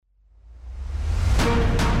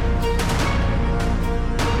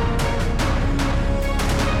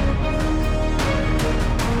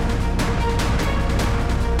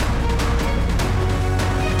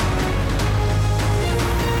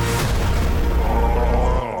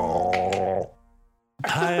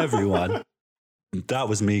everyone. That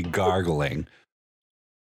was me gargling.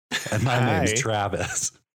 And my name's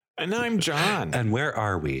Travis. And I'm John. And where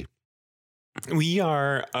are we? We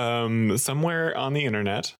are somewhere on the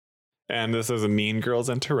internet. And this is Mean Girls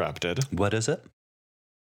Interrupted. What is it?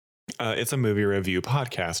 It's a movie review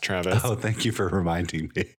podcast, Travis. Oh, thank you for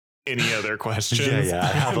reminding me. Any other questions? Yeah. I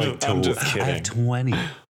have I'm just kidding. I have 20.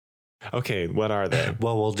 Okay, what are they?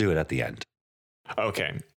 Well, we'll do it at the end.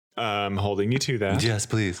 Okay. Holding you to that. Yes,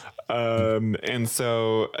 please. And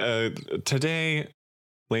so today,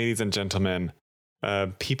 ladies and gentlemen,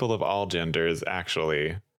 people of all genders,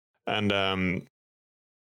 actually. And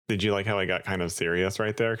did you like how I got kind of serious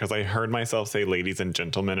right there? Because I heard myself say ladies and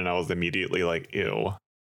gentlemen, and I was immediately like, ew.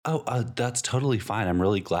 Oh, that's totally fine. I'm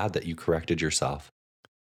really glad that you corrected yourself.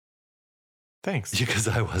 Thanks. Because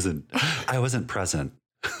I wasn't present.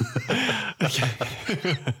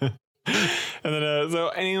 And then so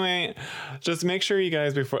anyway, just make sure you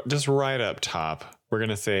guys just right up top, we're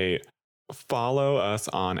gonna say follow us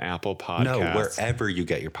on Apple Podcasts. No, wherever you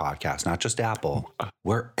get your podcast, not just Apple.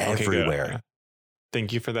 We're everywhere. Good.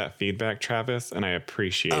 Thank you for that feedback, Travis, and I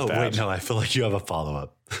appreciate that. Oh wait, no, I feel like you have a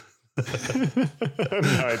follow-up. No,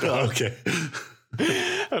 I don't. Okay.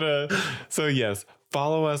 So yes,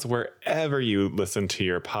 follow us wherever you listen to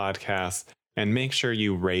your podcasts, and make sure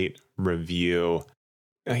you rate, review.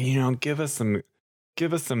 Give us some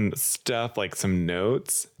stuff, like some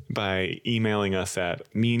notes, by emailing us at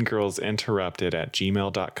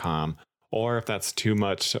meangirlsinterrupted@gmail.com. Or if that's too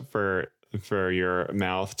much for your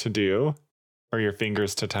mouth to do or your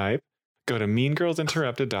fingers to type, go to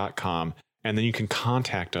meangirlsinterrupted.com, and then you can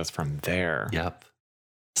contact us from there. Yep.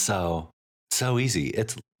 So easy.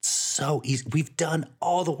 It's so easy. We've done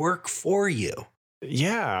all the work for you.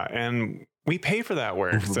 Yeah, and we pay for that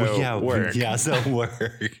work. So work. Yeah, so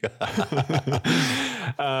work.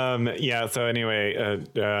 So anyway,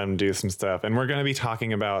 do some stuff. And we're going to be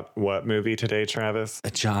talking about what movie today, Travis?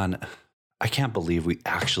 John, I can't believe we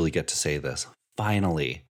actually get to say this.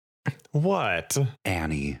 Finally. What?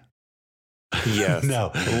 Annie. Yes.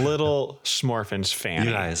 No. Little Schmorfinch Fanny.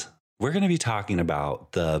 You guys, we're going to be talking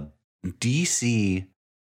about the DC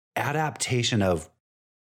adaptation of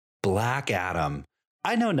Black Adam.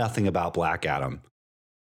 I know nothing about Black Adam.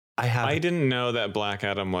 I didn't know that Black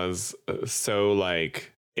Adam was so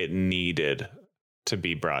it needed to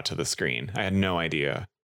be brought to the screen. I had no idea.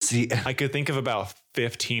 See, I could think of about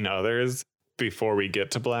 15 others before we get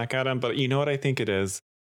to Black Adam, but you know what I think it is?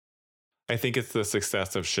 I think it's the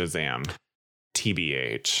success of Shazam.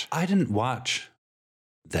 TBH. I didn't watch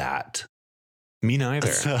that. Me neither.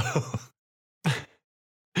 So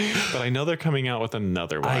but I know they're coming out with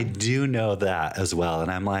another one. I do know that as well. And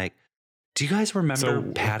I'm like, do you guys remember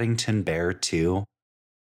Paddington Bear 2?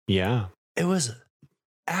 Yeah. It was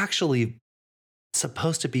actually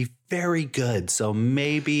supposed to be very good. So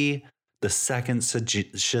maybe the second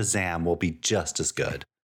Shazam will be just as good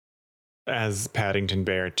as Paddington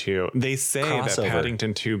Bear 2. They say Crossover. That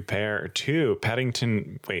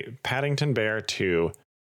Paddington Bear 2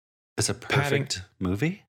 is a perfect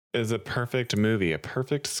movie? Is a perfect movie, a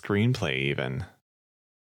perfect screenplay even.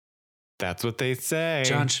 That's what they say.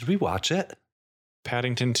 John, should we watch it?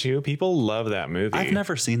 Paddington 2? People love that movie. I've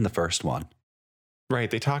never seen the first one.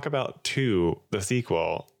 Right, they talk about 2, the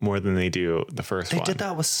sequel, more than they do the first one. They did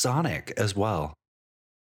that with Sonic as well.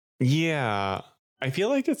 Yeah. I feel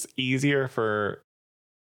like it's easier for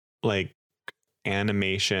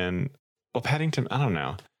animation. Well, Paddington, I don't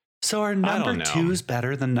know. So are number 2s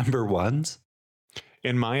better than number 1s?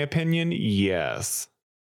 In my opinion, yes.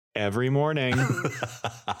 Every morning.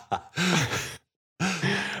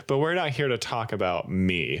 But we're not here to talk about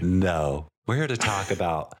me. No. We're here to talk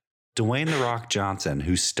about Dwayne "The Rock" Johnson,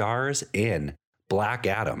 who stars in Black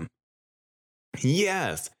Adam.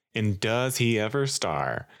 Yes. And does he ever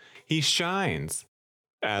star? He shines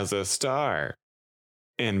as a star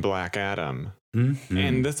in Black Adam. Mm-hmm.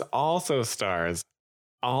 And this also stars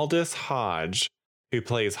Aldous Hodge, who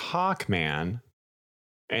plays Hawkman.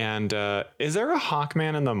 And is there a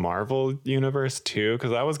Hawkman in the Marvel universe too?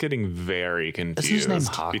 Because I was getting very confused. Is his name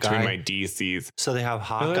Hawkeye? Between my DCs. So they have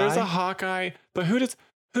Hawkeye. There's a Hawkeye, but who does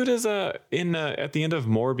at the end of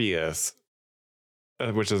Morbius,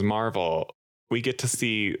 which is Marvel, we get to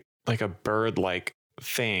see a bird-like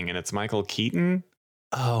thing, and it's Michael Keaton.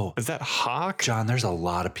 Oh, is that Hawk? John, there's a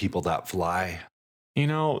lot of people that fly.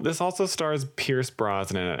 This also stars Pierce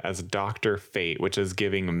Brosnan as Dr. Fate, which is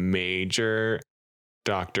giving major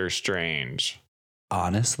Doctor Strange.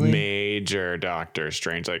 Honestly? Major Doctor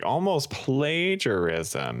Strange. Almost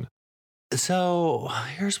plagiarism. So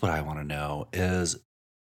here's what I want to know is,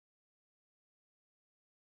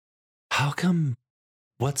 how come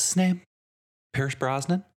What's his name? Pierce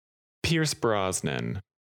Brosnan? Pierce Brosnan.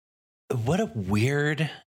 What a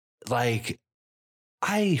weird, like,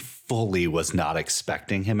 I fully was not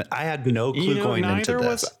expecting him. I had no clue going into this. Neither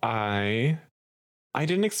was I. I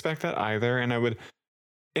didn't expect that either.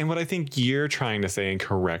 And what I think you're trying to say, and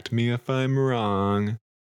correct me if I'm wrong,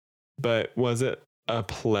 but was it a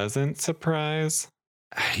pleasant surprise?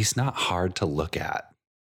 He's not hard to look at.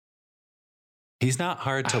 He's not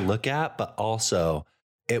hard to look at, but also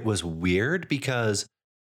it was weird because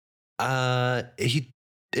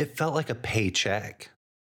it felt like a paycheck.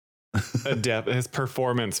 His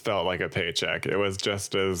performance felt like a paycheck. It was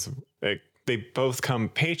just as they both come,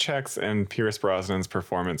 paychecks and Pierce Brosnan's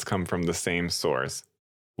performance come from the same source.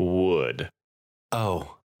 Wood.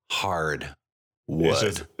 Oh, hard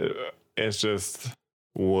wood. It's just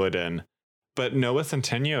wooden. But Noah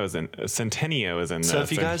Centineo is in this. So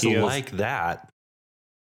if you guys like that.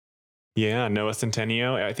 Yeah, Noah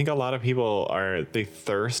Centineo. I think a lot of people they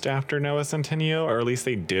thirst after Noah Centineo, or at least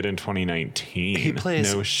they did in 2019. He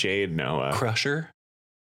plays No shade, Noah. Crusher.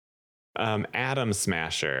 Atom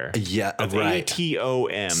Smasher. Yeah, that's right.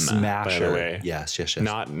 ATOM. Smasher. By the way. Yes.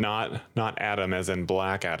 Not Adam as in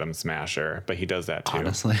Black Adam Smasher, but he does that too.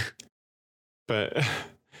 Honestly. But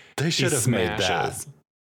they should have made that.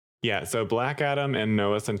 Yeah, so Black Adam and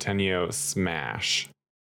Noah Centineo smash,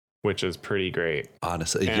 which is pretty great.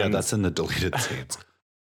 Honestly, yeah, that's in the deleted scenes.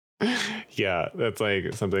 Yeah, that's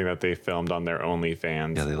like something that they filmed on their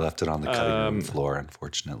OnlyFans. Yeah, they left it on the cutting room floor,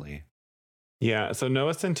 unfortunately. Yeah, so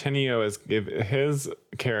Noah Centineo his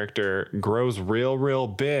character grows real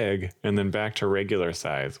big and then back to regular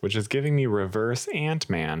size, which is giving me reverse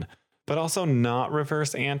Ant-Man, but also not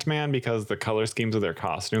reverse Ant-Man because the color schemes of their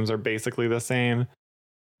costumes are basically the same.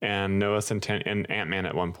 And Noah Centineo and Ant-Man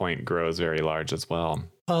at one point grows very large as well.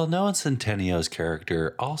 Well, Noah Centineo's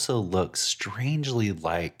character also looks strangely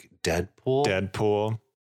like Deadpool.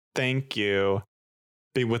 Thank you.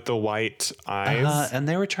 With the white eyes. And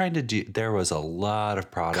they were trying to there was a lot of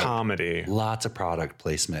product. Comedy. Lots of product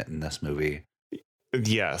placement in this movie.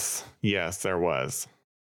 Yes, there was.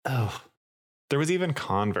 Oh. There was even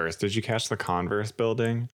Converse. Did you catch the Converse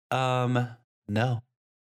building? No.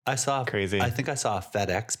 I saw crazy. I think I saw a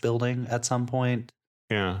FedEx building at some point.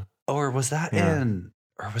 Yeah. Or was that in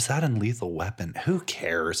Lethal Weapon? Who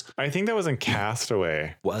cares? I think that was in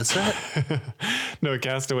Castaway. Was that? No,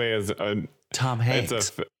 Castaway is Tom Hanks.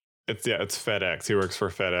 It's FedEx. He works for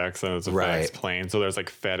FedEx and it's a FedEx plane. So there's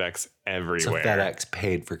like FedEx everywhere. So FedEx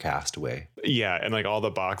paid for Castaway. Yeah. And like all the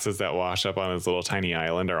boxes that wash up on his little tiny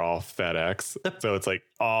island are all FedEx. So it's like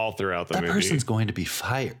all throughout the movie. That person's going to be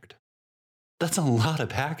fired. That's a lot of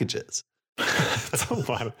packages. That's a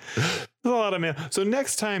lot of mail. So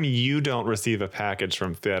next time you don't receive a package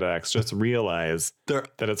from FedEx, just realize that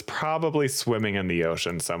it's probably swimming in the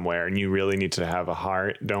ocean somewhere and you really need to have a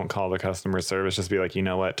heart. Don't call the customer service. Just be like, you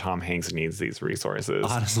know what? Tom Hanks needs these resources.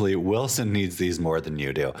 Honestly, Wilson needs these more than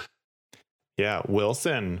you do. Yeah,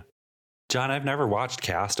 Wilson. John, I've never watched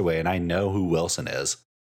Castaway and I know who Wilson is.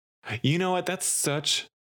 You know what? That's such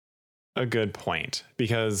a good point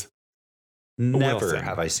because never Wilson.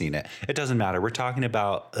 Have I seen it. It doesn't matter. We're talking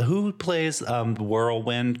about who plays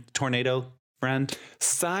whirlwind tornado friend?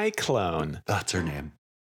 Cyclone. That's her name.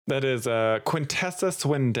 That is Quintessa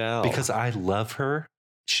Swindell. Because I love her.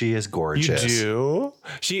 She is gorgeous. You do?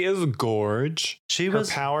 She is gorge. She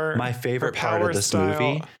was my favorite part of this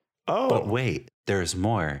movie. Oh. But wait, there's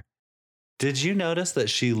more. Did you notice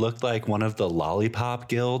that she looked like one of the Lollipop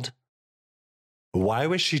Guild? Why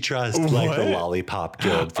was she dressed like the Lollipop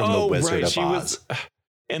Guild from The Wizard of Oz?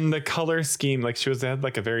 And the color scheme, like she had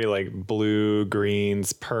like a very like blue,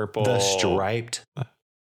 greens, purple. The striped.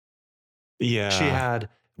 Yeah. She had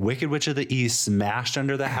Wicked Witch of the East smashed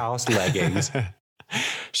under the house leggings.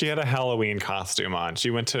 She had a Halloween costume on. She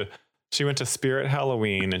went to Spirit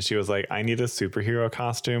Halloween and she was like, I need a superhero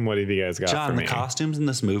costume. What have you guys got for me? John, the costumes in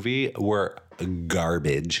this movie were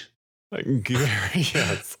garbage.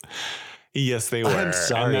 Yes. Yes, they were. I'm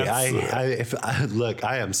sorry.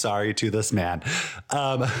 I am sorry to this man.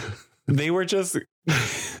 They were just.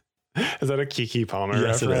 Is that a Keke Palmer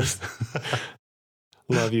reference? It is.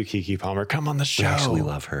 Love you, Keke Palmer. Come on the show. We actually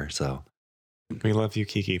love her. So we love you,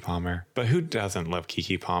 Keke Palmer. But who doesn't love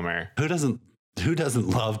Keke Palmer? Who doesn't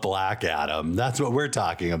love Black Adam? That's what we're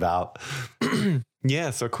talking about.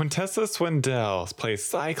 Yeah, so Quintessa Swindell plays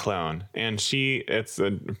Cyclone, and its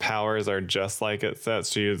powers are just like it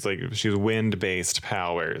says. She's wind-based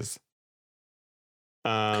powers.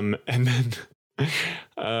 And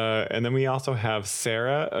then we also have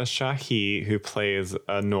Sarah Shahi, who plays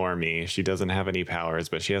a normie. She doesn't have any powers,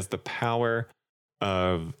 but she has the power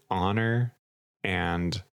of honor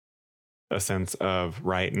and a sense of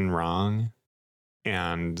right and wrong.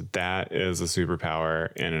 And that is a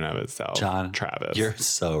superpower in and of itself. John, Travis, you're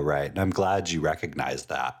so right. And I'm glad you recognized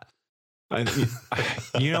that.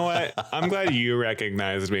 You know what? I'm glad you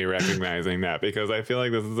recognized me recognizing that, because I feel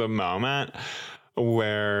like this is a moment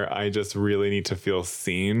where I just really need to feel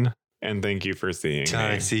seen. And thank you for seeing John,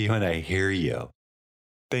 me. I see you and I hear you.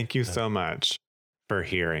 Thank you so much for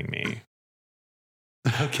hearing me.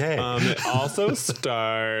 Okay. It also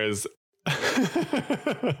stars.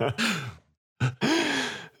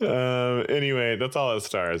 Anyway, that's all it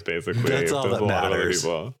stars, basically. That's all that matters.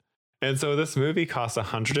 People. And so this movie costs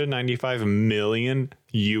 $195 million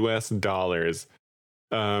US. So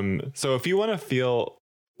if you want to feel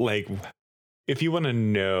like, if you want to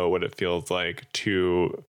know what it feels like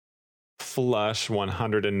to flush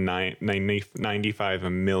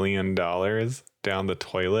 $195 million down the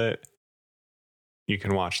toilet, you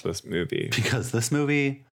can watch this movie. Because this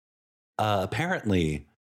movie apparently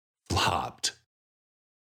flopped.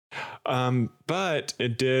 But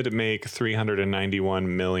it did make $391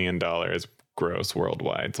 million gross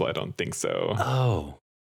worldwide, so I don't think so. Oh.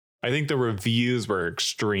 I think the reviews were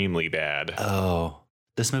extremely bad. Oh.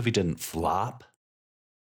 This movie didn't flop?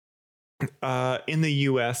 In the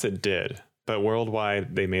US it did, but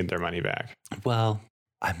worldwide they made their money back. Well,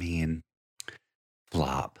 I mean,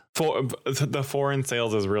 flop. For the foreign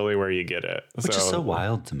sales is really where you get it. Which is so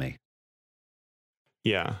wild to me.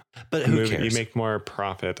 Yeah. But who cares? You make more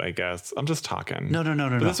profit, I guess. I'm just talking. No.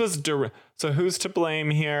 This was so who's to blame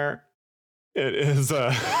here? It is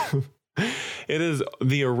it is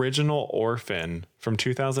the original Orphan from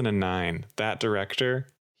 2009. That director,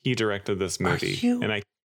 he directed this movie.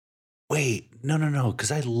 Wait, no,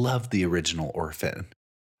 because I love the original Orphan.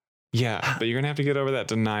 Yeah, but you're gonna have to get over that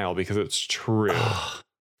denial because it's true.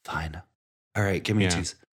 Fine. All right, give me a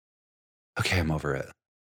tease. Okay, I'm over it.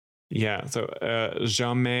 Yeah, so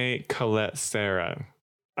Jamais Colette Serra.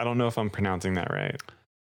 I don't know if I'm pronouncing that right.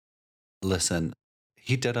 Listen,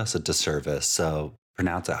 he did us a disservice, so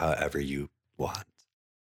pronounce it however you want.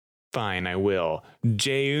 Fine, I will.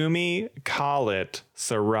 Jaime Colette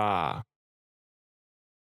Serra.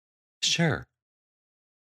 Sure.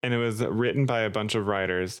 And it was written by a bunch of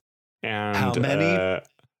writers. And how many?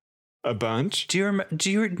 A bunch. Do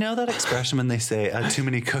you know that expression when they say too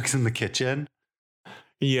many cooks in the kitchen?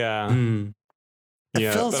 Yeah.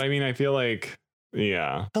 Yeah. But I mean, I feel like,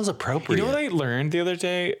 yeah. Feels appropriate. You know what I learned the other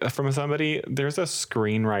day from somebody? There's a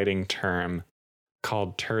screenwriting term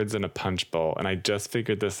called turds in a punch bowl. And I just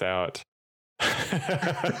figured this out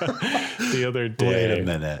the other day. Wait a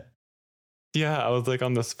minute. Yeah, I was like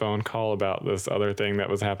on this phone call about this other thing that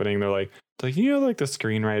was happening. They're like, you know, like the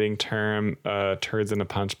screenwriting term, turds in a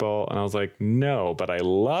punch bowl. And I was like, no, but I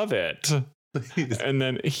love it. And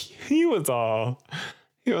then he was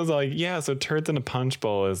like, yeah, so turds in a punch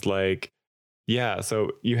bowl is like, yeah,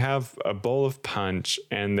 so you have a bowl of punch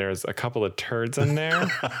and there's a couple of turds in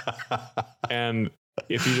there. And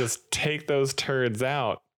if you just take those turds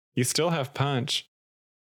out, you still have punch.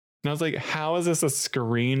 And I was like, how is this a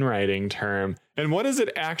screenwriting term? And what does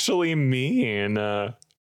it actually mean? I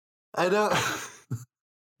don't.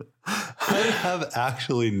 I have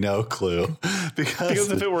actually no clue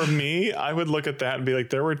because if it were me, I would look at that and be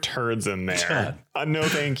like, there were turds in there. No,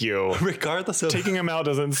 thank you. Regardless of taking them out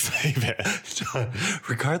doesn't save it.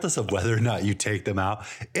 Regardless of whether or not you take them out,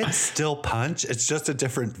 it's still punch. It's just a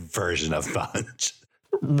different version of punch.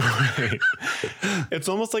 Right. It's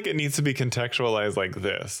almost like it needs to be contextualized like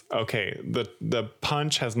this. Okay, the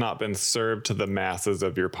punch has not been served to the masses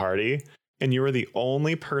of your party, and you are the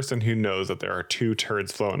only person who knows that there are two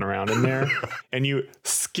turds floating around in there, and you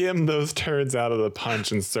skim those turds out of the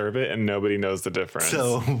punch and serve it, and nobody knows the difference.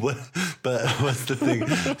 So, what's the thing?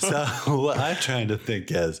 So, what I'm trying to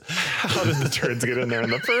think is, how did the turds get in there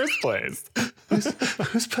in the first place?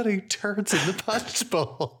 Who's putting turds in the punch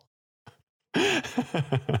bowl?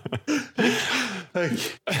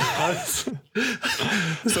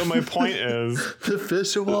 So my point is the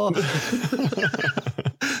visual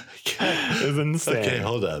is insane. Okay,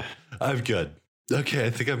 hold up. I'm good. Okay, I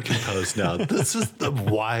think I'm composed now. This was the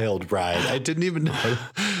wild ride. I didn't even know.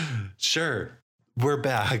 Sure, we're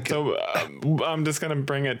back. So I'm just gonna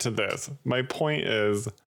bring it to this. My point is,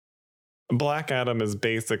 Black Adam is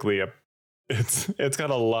basically it's got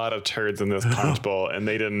a lot of turds in this punch bowl, and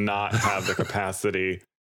they did not have the capacity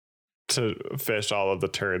to fish all of the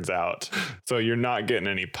turds out. So you're not getting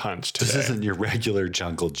any punch today. This isn't your regular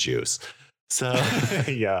jungle juice. So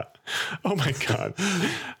yeah. Oh my God.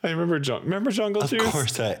 I remember jungle juice. Of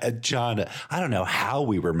course, John. I don't know how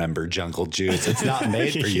we remember jungle juice. It's not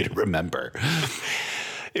made for you to remember.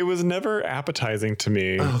 It was never appetizing to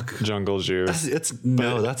me, jungle juice. That's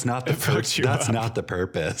not the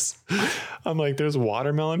purpose. I'm like, there's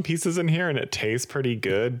watermelon pieces in here and it tastes pretty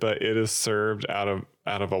good, but it is served out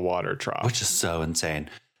of a water trough. Which is so insane.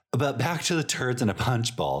 But back to the turds in a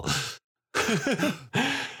punch bowl.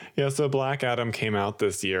 Yeah, so Black Adam came out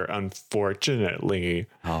this year, unfortunately.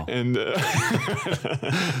 Oh. And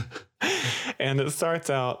and it starts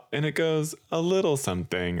out and it goes a little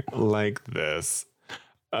something like this.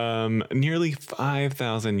 Nearly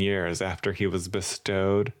 5,000 years after he was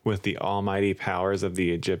bestowed with the almighty powers of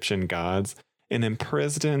the Egyptian gods, an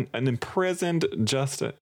imprisoned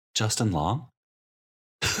Justin Long?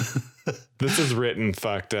 This is written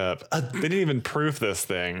fucked up. They didn't even proof this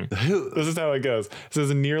thing. Who? This is how it goes. It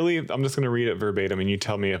says nearly, I'm just going to read it verbatim and you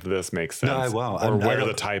tell me if this makes sense. No, I won't. Or where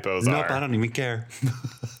the typos are. Nope, I don't even care.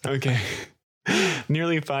 Okay.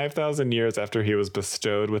 Nearly 5,000 years after he was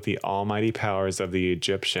bestowed with the almighty powers of the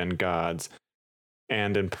Egyptian gods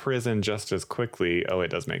and imprisoned just as quickly,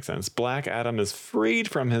 it does make sense. Black Adam is freed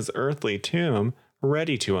from his earthly tomb,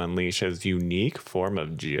 ready to unleash his unique form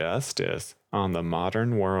of justice on the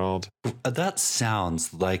modern world. That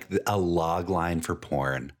sounds like a log line for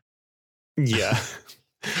porn. Yeah.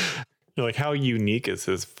 You're like, how unique is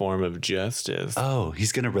his form of justice? Oh,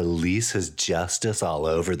 he's going to release his justice all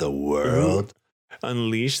over the world.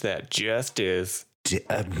 Unleash that justice.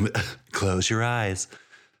 Close your eyes.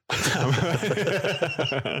 I'm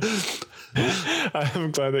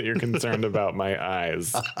glad that you're concerned about my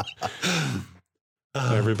eyes.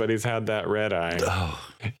 Everybody's had that red eye. Oh.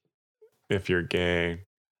 If you're gay.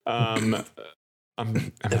 It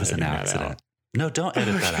was an accident. No, don't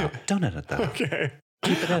edit that out. Don't edit that out. Okay.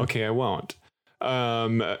 Keep it in. Okay, I won't.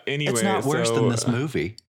 Anyway, it's not worse than this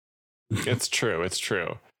movie. It's true. It's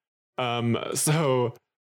true. So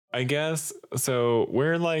I guess, so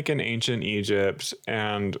we're like in ancient Egypt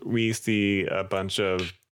and we see a bunch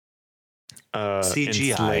of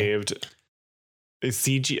CGI.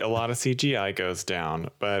 enslaved a lot of CGI goes down,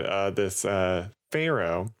 but this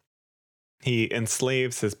Pharaoh, he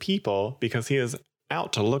enslaves his people because he is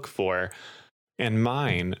out to look for and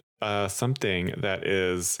mine something that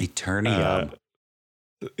is Eternium.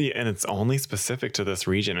 And it's only specific to this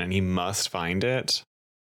region and he must find it.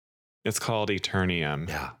 It's called Eternium.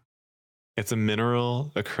 Yeah. It's a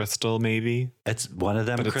mineral, a crystal maybe. It's one of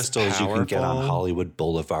them crystals you can get on Hollywood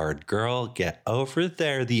Boulevard. Girl, get over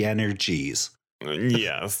there, the energies.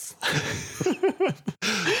 Yes.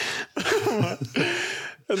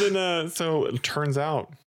 And then so it turns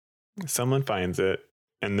out someone finds it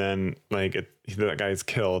and then like that guy's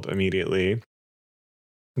killed immediately.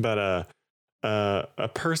 But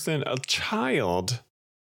a child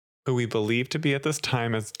who we believe to be at this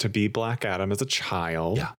time as to be Black Adam as a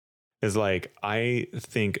child is like, I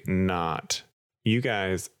think not. You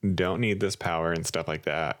guys don't need this power and stuff like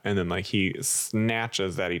that. And then like he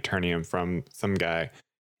snatches that Eternium from some guy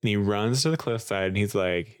and he runs to the cliffside and he's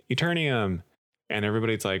like, Eternium. And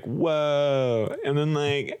everybody's like, whoa. And then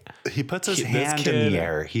like he puts his hand in the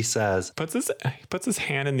air. He says, puts his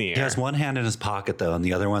hand in the air. He has one hand in his pocket though, and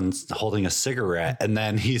the other one's holding a cigarette. And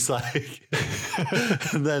then he's like,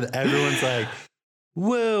 and then everyone's like,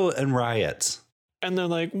 whoa, and riots. And they're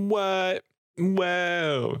like, what?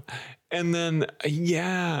 Whoa. And then,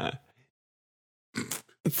 yeah.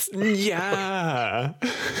 Yeah.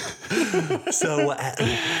 So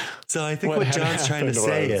I think what John's trying to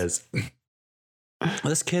say is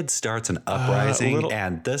this kid starts an uprising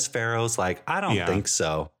and this Pharaoh's like, I don't think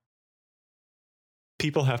so.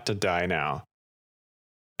 People have to die now.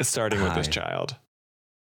 Starting with this child.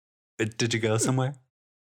 Did you go somewhere?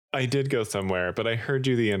 I did go somewhere, but I heard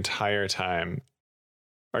you the entire time.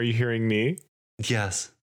 Are you hearing me?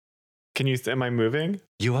 Yes. Am I moving?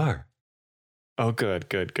 You are. Oh, good.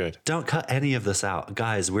 Don't cut any of this out.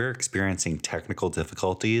 Guys, we're experiencing technical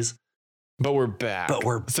difficulties. But we're back.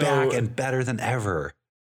 Back and better than ever.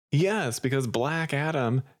 Yes, because Black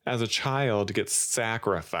Adam, as a child, gets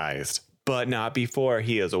sacrificed, but not before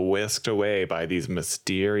he is whisked away by these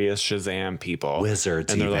mysterious Shazam people.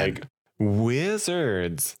 Wizards, and they're like,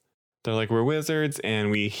 wizards. They're like, we're wizards, and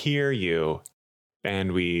we hear you,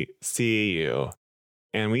 and we see you,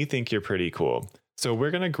 and we think you're pretty cool. So we're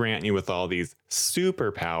going to grant you with all these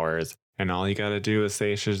superpowers, and all you got to do is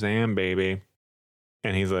say Shazam, baby.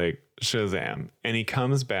 And he's like, Shazam. And he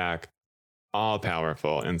comes back all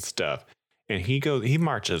powerful and stuff. And he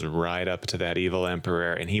marches right up to that evil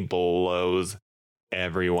emperor and he blows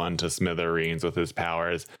everyone to smithereens with his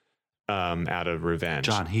powers out of revenge.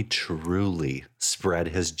 John, he truly spread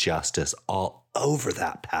his justice all over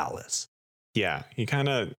that palace. Yeah, he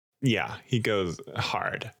goes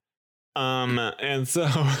hard. And so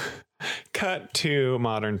cut to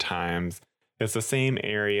modern times. It's the same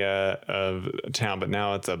area of town, but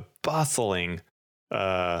now it's a bustling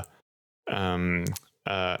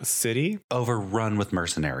city, Overrun with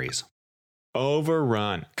mercenaries.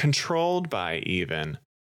 overrun, controlled by even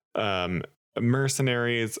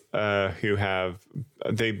mercenaries who have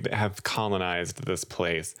colonized this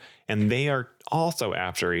place, and they are also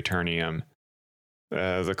after Eternium.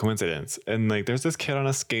 As a coincidence. And like there's this kid on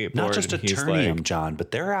a skateboard. Not just and he's Eternium, like, John,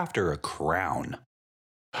 but they're after a crown.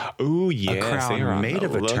 oh yes, a crown they are on made the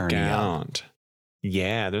of Eternium. lookout.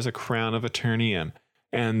 Yeah, there's a crown of Eternium,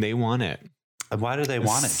 and they want it. And why do they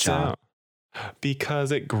want it, John?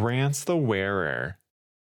 Because it grants the wearer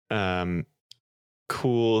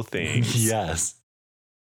cool things. Yes.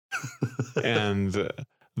 And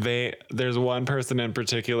there's one person in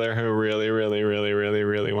particular who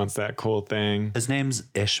really wants that cool thing. His name's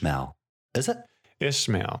Ishmael. Is it?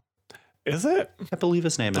 Ishmael. Is it? I believe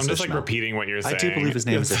his name is I'm just Ishmael. like repeating what you're saying. I do believe his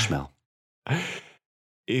name is Ishmael.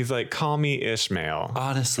 He's like, call me Ishmael.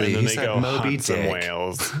 Honestly, and then he they said go Moby hunt some Dick.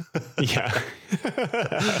 whales. Yeah.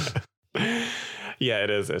 Yeah, it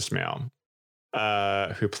is Ishmael.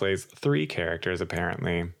 Who plays 3 characters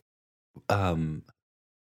apparently.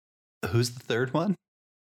 Who's the third one?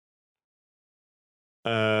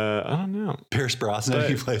 I don't know. Pierce Brosnan. But,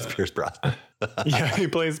 He plays Pierce Brosnan. Yeah, he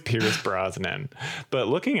plays Pierce Brosnan. But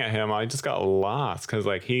looking at him, I just got lost because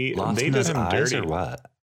like Lost they in did his him eyes dirty. or what?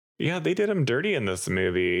 Yeah, they did him dirty in this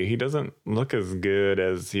movie. He doesn't look as good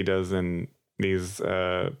as he does in these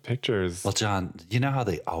pictures. Well, John, you know how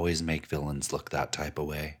they always make villains look that type of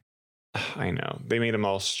way? I know. They made him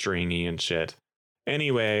all stringy and shit.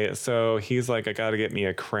 Anyway, so he's like, I gotta get me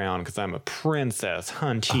a crown because I'm a princess,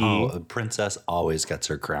 hunty. Oh, a princess always gets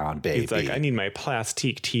her crown, baby. He's like, I need my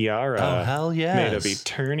plastique tiara. Oh, hell yes. Made of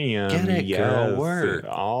Eternium. Get it, girl, work.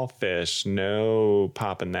 All fish. No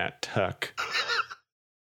popping that tuck.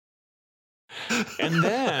 And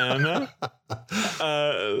then,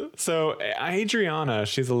 so Adriana,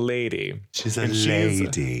 she's a lady. She's a And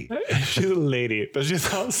lady. She's a lady, but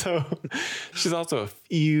she's also a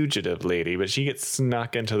fugitive lady. But she gets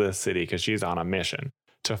snuck into the city because she's on a mission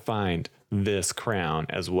to find this crown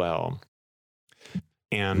as well.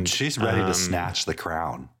 And she's ready to snatch the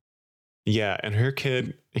crown. Yeah, and her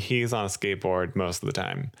kid, he's on a skateboard most of the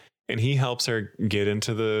time, and he helps her get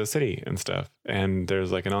into the city and stuff. And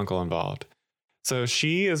there's like an uncle involved. So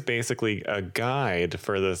she is basically a guide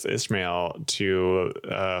for this Ishmael to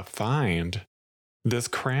find this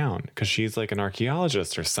crown because she's like an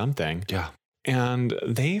archaeologist or something. Yeah. And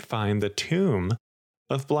they find the tomb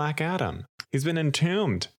of Black Adam. He's been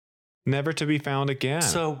entombed, never to be found again.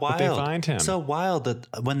 So wild. But they find him. So wild that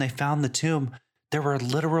when they found the tomb, there were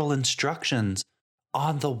literal instructions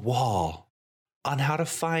on the wall on how to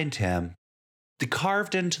find him.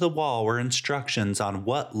 Carved into the wall were instructions on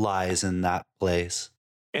what lies in that place.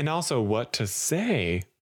 And also what to say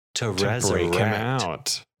to resurrect break him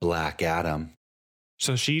out. Black Adam.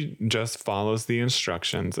 So she just follows the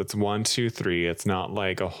instructions. It's 1, 2, 3. It's not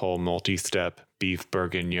like a whole multi-step beef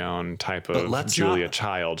bourguignon type of Julia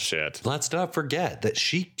Child shit. Let's not forget that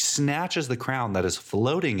she snatches the crown that is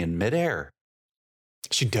floating in midair.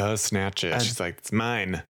 She does snatch it. She's like, it's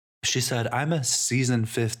mine. She said, I'm a season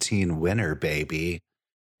 15 winner, baby.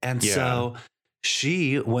 And so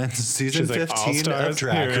she wins season 15 of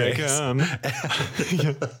Drag Race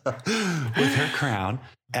with her crown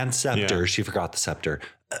and scepter. Yeah. She forgot the scepter.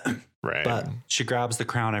 Right. But she grabs the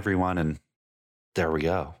crown, everyone, and there we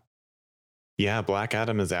go. Yeah, Black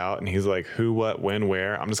Adam is out and he's like, who, what, when,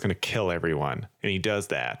 where? I'm just going to kill everyone. And he does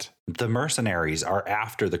that. The mercenaries are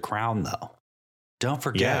after the crown, though. Don't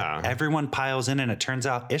forget, everyone piles in, and it turns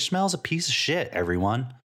out Ishmael's a piece of shit,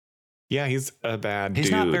 everyone. Yeah, he's a bad dude.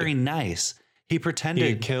 He's not very nice. He pretended.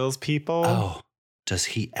 He kills people. Oh, does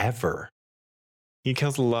he ever? He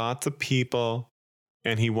kills lots of people,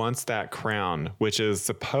 and he wants that crown, which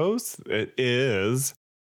is it is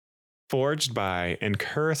forged by and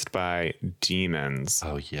cursed by demons.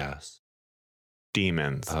 Oh, yes.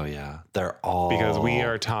 Demons. Oh, yeah. They're all... Because we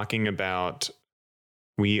are talking about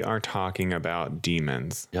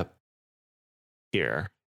demons. Yep. Here.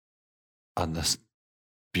 On this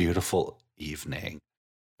beautiful evening.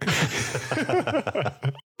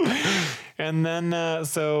 And then,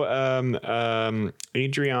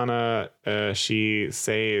 Adriana, she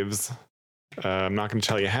saves, I'm not going to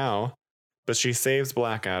tell you how, but she saves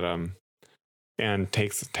Black Adam and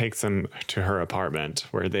takes him to her apartment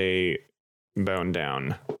where they bone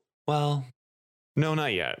down. Well. No,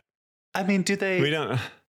 not yet. I mean, do they... We don't...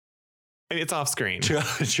 It's off screen. True.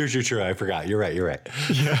 I forgot. You're right.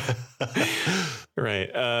 Yeah.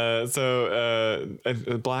 Right.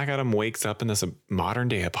 Black Adam wakes up in this modern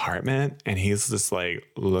day apartment, and he's just like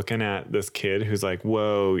looking at this kid who's like,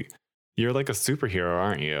 whoa, you're like a superhero,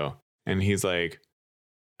 aren't you? And he's like,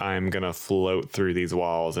 I'm going to float through these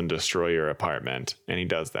walls and destroy your apartment. And he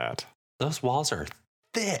does that. Those walls are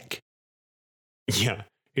thick. Yeah.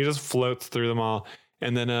 He just floats through them all.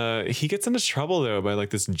 And then he gets into trouble, though, by like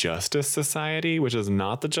this Justice Society, which is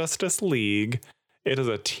not the Justice League. It is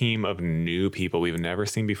a team of new people we've never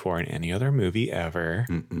seen before in any other movie ever.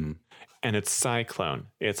 Mm-mm. And it's Cyclone,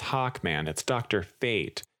 it's Hawkman, it's Dr.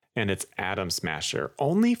 Fate, and it's Atom Smasher.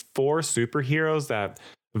 Only 4 superheroes that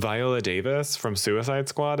Viola Davis from Suicide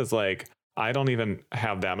Squad is like, I don't even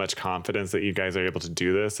have that much confidence that you guys are able to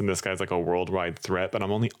do this. And this guy's like a worldwide threat, but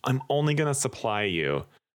I'm only going to supply you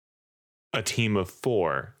a team of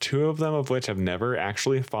 4, 2 of them of which have never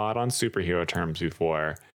actually fought on superhero terms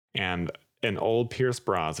before, and an old Pierce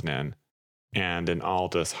Brosnan and an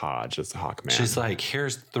Aldous Hodge as Hawkman. She's like,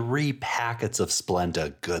 here's 3 packets of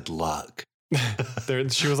Splenda. Good luck.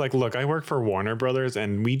 She was like, look, I work for Warner Brothers,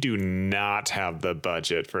 and we do not have the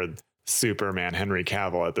budget for Superman Henry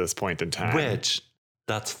Cavill at this point in time. Which,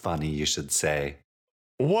 that's funny you should say.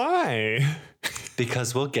 Why?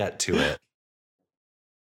 Because we'll get to it.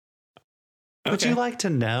 Okay. Would you like to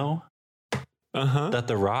know that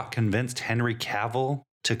The Rock convinced Henry Cavill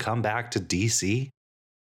to come back to DC?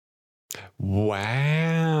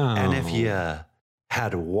 Wow. And if you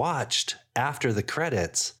had watched after the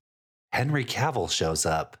credits, Henry Cavill shows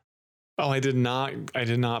up. Oh, I did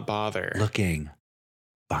not bother. Looking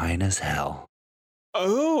fine as hell.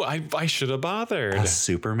 Oh, I should have bothered. As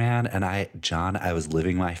Superman. And I was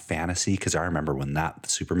living my fantasy because I remember when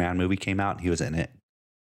that Superman movie came out and he was in it.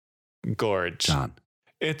 Gorge. John.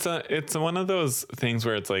 It's one of those things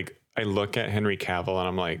where it's like, I look at Henry Cavill and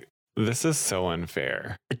I'm like, this is so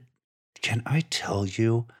unfair. Can I tell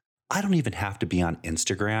you, I don't even have to be on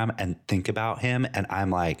Instagram and think about him. And I'm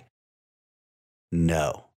like,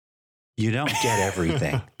 no, you don't get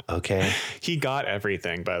everything. Okay. He got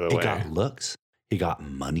everything, by the way. He got looks. He got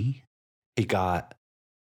money. He got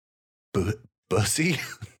bussy.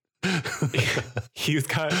 He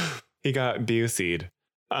got Buseed.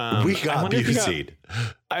 We got Buseed.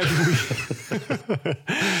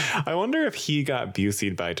 I wonder if he got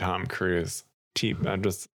Buseed by Tom Cruise. I'm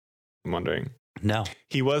just wondering. No,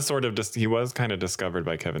 he was kind of discovered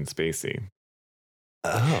by Kevin Spacey.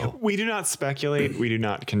 Oh, we do not speculate. We do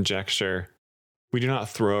not conjecture. We do not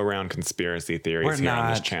throw around conspiracy theories on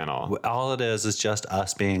this channel. All it is just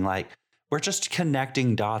us being like, we're just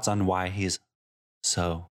connecting dots on why he's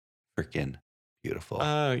so freaking beautiful.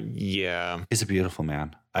 Yeah. He's a beautiful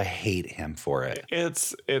man. I hate him for it.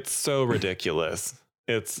 It's so ridiculous.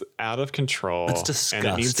 It's out of control. It's disgusting.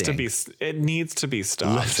 And it needs to be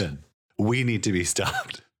stopped. Listen, we need to be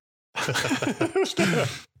stopped.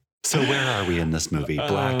 So where are we in this movie?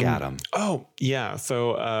 Black Adam. Oh, yeah.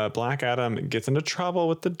 So Black Adam gets into trouble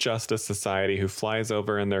with the Justice Society, who flies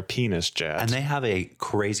over in their penis jet. And they have a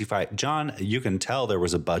crazy fight. John, you can tell there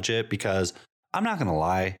was a budget because I'm not going to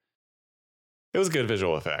lie. It was good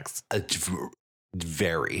visual effects.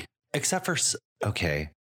 Very. Except for,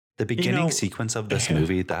 okay, the beginning sequence of this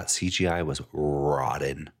movie, that CGI was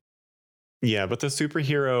rotten. Yeah, but the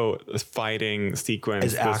superhero fighting sequence,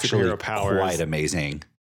 is actually superhero powers, quite amazing.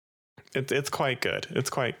 It's quite good. It's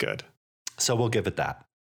quite good. So we'll give it that.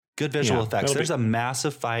 Good visual effects. There's a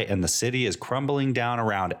massive fight and the city is crumbling down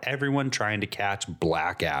around everyone trying to catch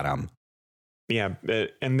Black Adam. Yeah,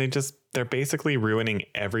 and they're basically ruining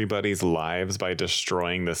everybody's lives by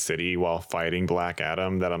destroying the city while fighting Black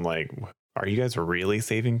Adam. That I'm like, are you guys really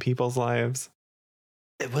saving people's lives?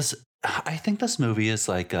 I think this movie is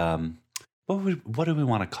like, what do we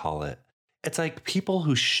want to call it? It's like people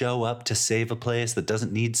who show up to save a place that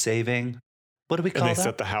doesn't need saving. What do we call that? And they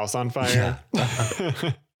set the house on fire.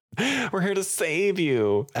 Yeah. We're here to save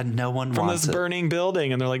you. And no one from wants this burning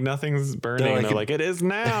building. And they're like, nothing's burning. They're like, it is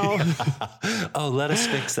now. Oh, let us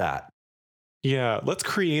fix that. Yeah. Let's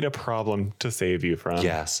create a problem to save you from.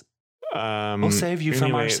 Yes. We'll save you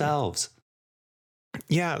from ourselves.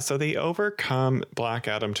 Yeah. So they overcome Black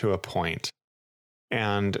Adam to a point.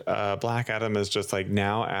 And Black Adam is just like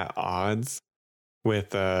now at odds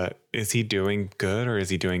with, is he doing good or is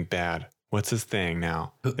he doing bad? What's his thing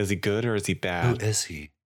now? Is he good or is he bad? Who is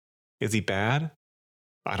he? Is he bad?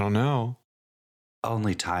 I don't know.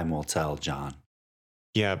 Only time will tell, John.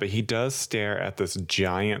 Yeah, but he does stare at this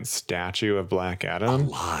giant statue of Black Adam.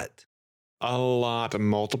 A lot,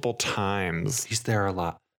 multiple times. He's there a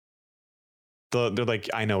lot. They're like,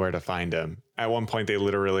 I know where to find him. At one point, they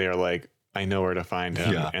literally are like, I know where to find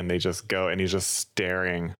him. Yeah. And they just go, and he's just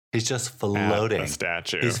staring He's just at floating. the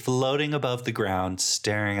statue. He's floating above the ground,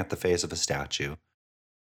 staring at the face of a statue.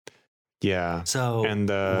 Yeah. So, And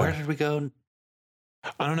where did we go?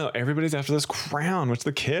 I don't know. Everybody's after this crown, which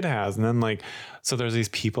the kid has. And then, like, so there's these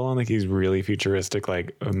people on like these really futuristic,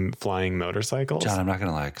 like, flying motorcycles. John, I'm not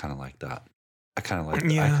gonna lie, I kind of like that. I kind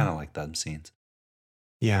of like them scenes.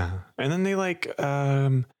 Yeah. And then they like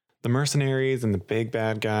the mercenaries and the big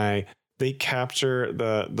bad guy. They capture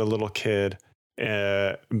the little kid,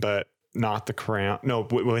 but not the crown. No,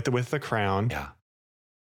 with the crown. Yeah.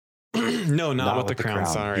 No, not with the crown.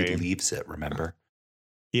 Sorry. He leaves it, remember?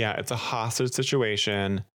 Yeah, it's a hostage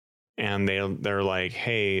situation. And they're like,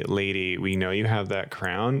 hey, lady, we know you have that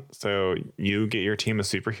crown. So you get your team of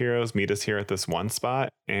superheroes, meet us here at this one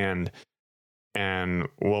spot, and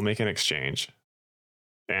we'll make an exchange.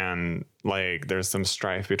 And like there's some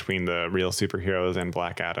strife between the real superheroes and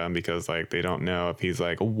Black Adam because like they don't know if he's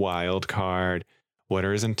like a wild card. What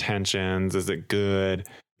are his intentions? Is it good?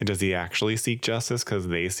 Does he actually seek justice? Because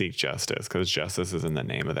they seek justice, because justice is in the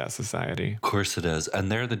name of that society. Of course it is. And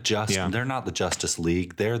they're they're not the Justice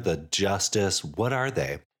League. They're the Justice. What are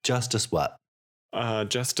they? Justice what?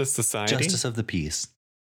 Justice Society. Justice of the Peace.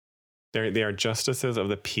 They are justices of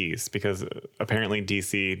the peace because apparently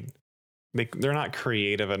DC, they're not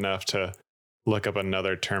creative enough to look up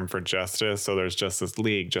another term for justice. So there's Justice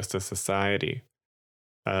League, Justice Society,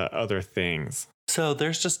 other things. So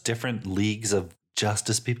there's just different leagues of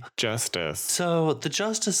justice people. Justice. So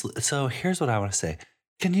so here's what I want to say.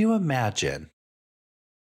 Can you imagine?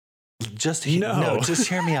 Just hear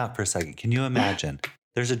me out for a second. Can you imagine?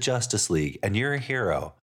 There's a Justice League and you're a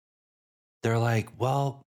hero. They're like,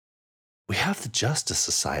 well, we have the Justice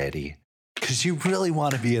Society because you really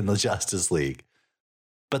want to be in the Justice League.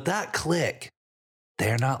 But that clique,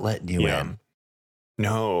 they're not letting you in.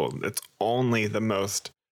 No, it's only the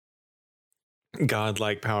most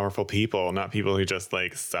godlike powerful people, not people who just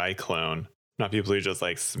like Cyclone, not people who just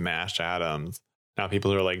like smash atoms, not people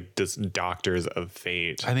who are like just doctors of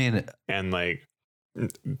fate. I mean, and like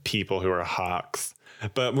people who are hawks.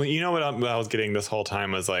 But you know what I was getting this whole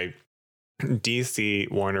time was like DC,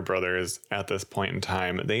 Warner Brothers at this point in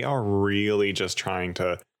time, they are really just trying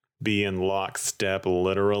to be in lockstep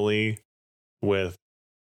literally with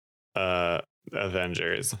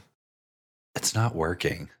Avengers. It's not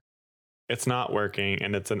working. It's not working,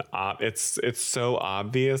 and it's so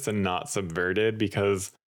obvious and not subverted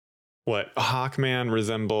because what Hawkman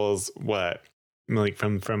resembles what, like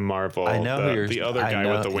from Marvel. I know the other guy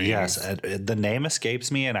with the wings. Yes, the name escapes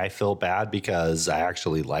me, and I feel bad because I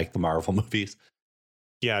actually like the Marvel movies.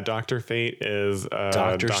 Yeah, Dr. Fate is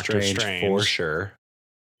Doctor Strange for sure.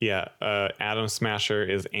 Yeah, Atom Smasher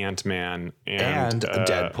is Ant-Man and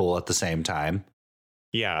Deadpool at the same time.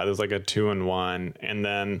 Yeah, there's like a 2-in-1, and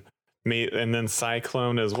then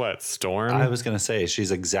Cyclone is what? Storm? I was going to say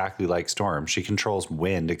she's exactly like Storm. She controls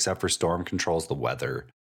wind, except for Storm controls the weather.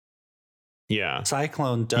 Yeah.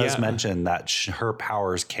 Cyclone does mention that her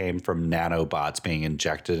powers came from nanobots being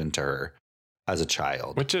injected into her as a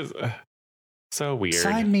child, which is so weird.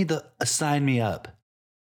 Sign me up.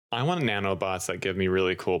 I want nanobots that give me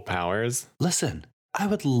really cool powers. Listen, I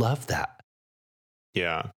would love that.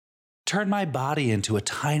 Yeah. Turn my body into a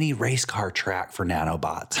tiny race car track for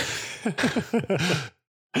nanobots.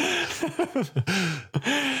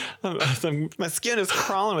 My skin is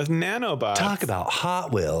crawling with nanobots. Talk about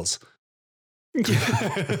Hot Wheels.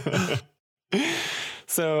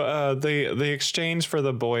 So the exchange for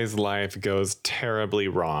the boy's life goes terribly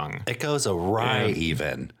wrong. It goes awry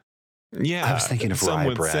even. Yeah. I was thinking of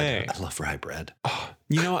rye bread. Say. I love rye bread. Oh,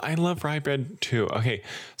 you know, I love rye bread too. Okay.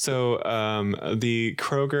 So the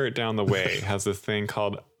Kroger down the way has this thing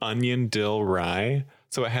called onion dill rye.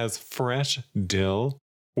 So it has fresh dill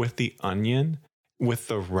with the onion, with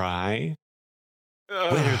the rye. Wait,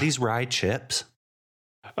 are these rye chips?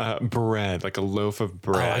 Bread, like a loaf of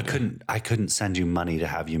bread. Oh, I couldn't send you money to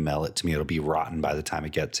have you mail it to me. It'll be rotten by the time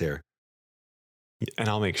it gets here. And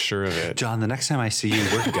I'll make sure of it. John, the next time I see you,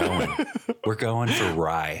 we're going. We're going for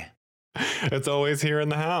rye. It's always here in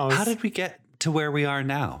the house. How did we get to where we are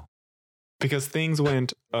now? Because things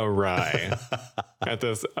went awry at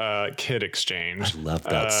this kid exchange. I love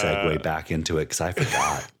that segue back into it because I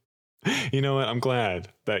forgot. You know what? I'm glad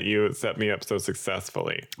that you set me up so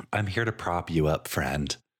successfly. I'm here to prop you up,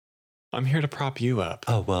 friend. I'm here to prop you up.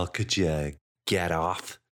 Oh, well, could you get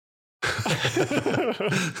off?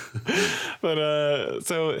 But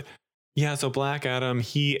so Black Adam,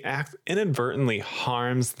 he inadvertently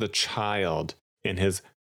harms the child in his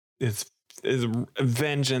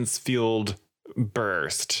vengeance fueled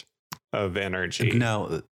burst of energy.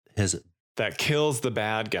 No, his that kills the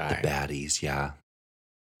bad guy. The baddies, yeah.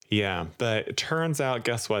 Yeah, but it turns out,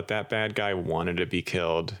 guess what? That bad guy wanted to be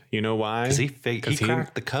killed. You know why? Because he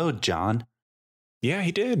cracked the code, John. Yeah,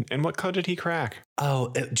 he did. And what code did he crack? Oh,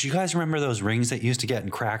 do you guys remember those rings that you used to get in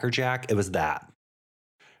Cracker Jack? It was that.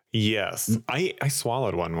 Yes. I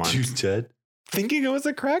swallowed one once. You did? Thinking it was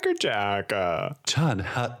a Cracker Jack. John,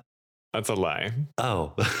 That's a lie.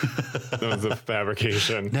 Oh. That was a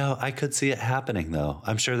fabrication. No, I could see it happening, though.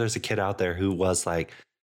 I'm sure there's a kid out there who was like,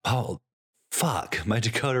 oh, fuck, my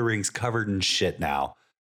Dakota ring's covered in shit now.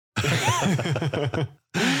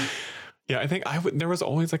 Yeah, I think there was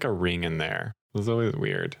always like a ring in there. It was always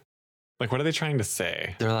weird. Like, what are they trying to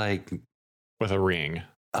say? They're like, with a ring?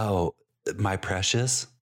 Oh, my precious?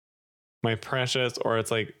 My precious, or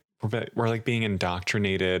it's like, we're like being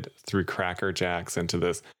indoctrinated through Cracker Jacks into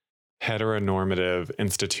this heteronormative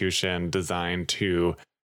institution designed to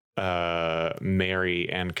marry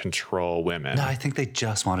and control women. No, I think they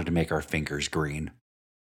just wanted to make our fingers green.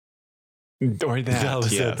 Or that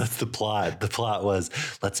was it. That's the plot. The plot was,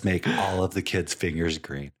 let's make all of the kids' fingers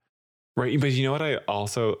green. Right. But you know what I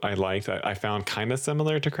liked? I found kind of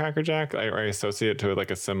similar to Cracker Jack. I associate it to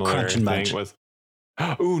like a similar Crunch and thing Munch. was,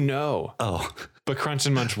 oh no. Oh. But Crunch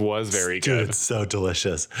and Munch was very Dude, good. it's so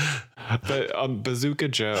delicious. But Bazooka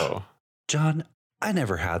Joe. John, I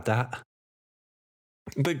never had that.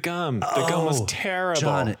 The gum was terrible.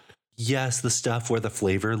 John, yes, the stuff where the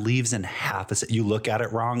flavor leaves in half. You look at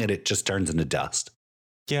it wrong and it just turns into dust.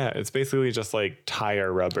 Yeah, it's basically just like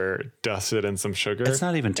tire rubber dusted in some sugar. It's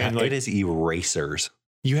not even tire. Like, it is erasers.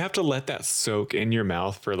 You have to let that soak in your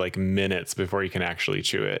mouth for like minutes before you can actually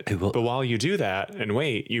chew it. But while you do that and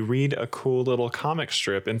wait, you read a cool little comic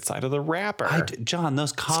strip inside of the wrapper. John,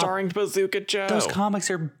 starring Bazooka Joe. Those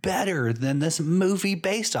comics are better than this movie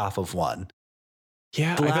based off of one.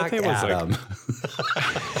 Yeah, Black I bet Adam.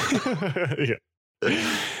 Yeah.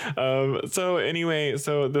 So anyway,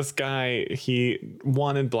 so this guy, he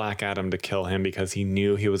wanted Black Adam to kill him because he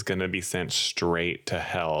knew he was going to be sent straight to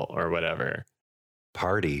hell or whatever.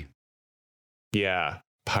 Party. Yeah,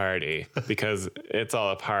 party. Because it's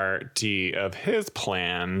all a party of his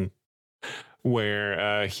plan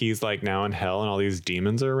where he's like now in hell and all these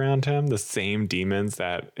demons are around him. The same demons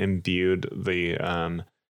that imbued the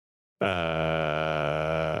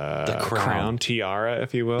crown tiara,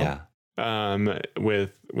 if you will. Yeah.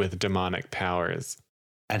 With demonic powers.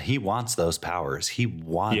 And he wants those powers. He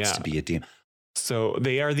wants to be a demon. So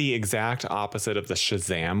they are the exact opposite of the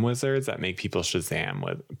Shazam wizards that make people Shazam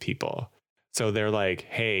with people. So they're like,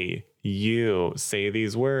 hey, you say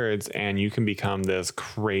these words and you can become this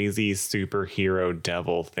crazy superhero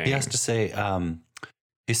devil thing. He has to say,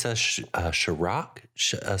 he says Sharak,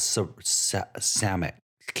 Samek.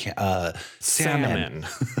 Salmon.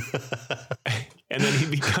 And then he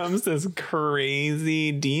becomes this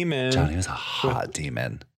crazy demon. Johnny was a hot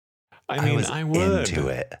demon. I was into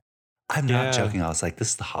it. I'm not joking. I was like, this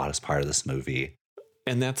is the hottest part of this movie.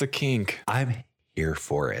 And that's a kink. I'm here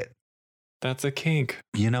for it. That's a kink.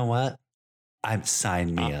 You know what?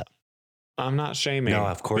 Sign me up. I'm not shaming. No,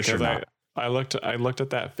 of course you're not. I looked at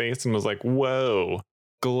that face and was like, whoa,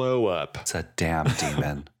 glow up. It's a damn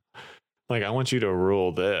demon. Like, I want you to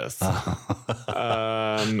rule this.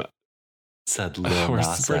 Said Lil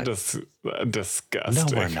Nas X. We're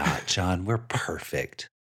disgusting. No, we're not, John. We're perfect.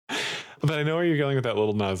 But I know where you're going with that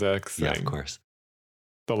Lil Nas X thing. Yeah, of course.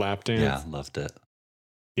 The lap dance. Yeah, loved it.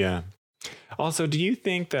 Yeah. Also, do you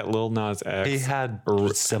think that Lil Nas X... He had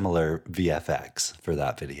similar VFX for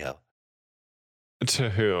that video.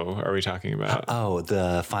 To who are we talking about? Oh,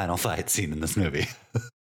 the final fight scene in this movie.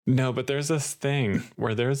 No, but there's this thing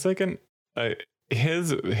where there's like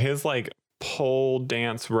his like pole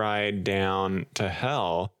dance ride down to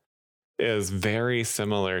hell is very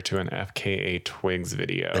similar to an FKA Twigs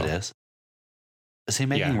video. It is. Is he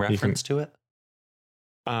making reference to it?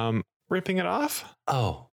 Ripping it off?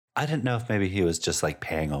 Oh, I didn't know if maybe he was just like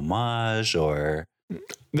paying homage or...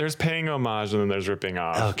 There's paying homage and then there's ripping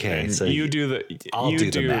off. Okay, and so you do the... I'll do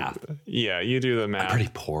the math. Yeah, you do the math. I'm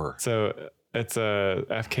pretty poor. So it's a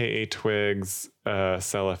FKA Twigs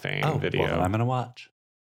cellophane video. Well, then I'm going to watch.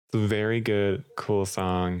 It's a very good, cool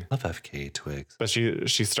song. Love FKA Twigs. But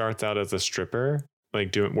she starts out as a stripper,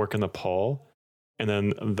 like working the pole. And then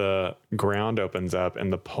the ground opens up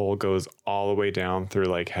and the pole goes all the way down through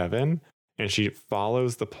like heaven. And she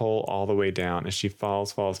follows the pole all the way down and she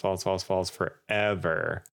falls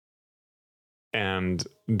forever. And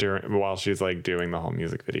while she's like doing the whole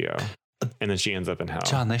music video. And then she ends up in hell.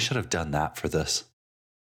 John, they should have done that for this.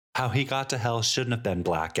 How he got to hell shouldn't have been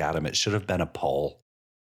Black Adam. It should have been a pole.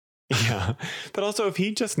 Yeah. But also, if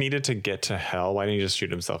he just needed to get to hell, why didn't he just shoot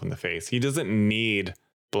himself in the face? He doesn't need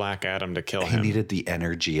Black Adam to kill him. He needed the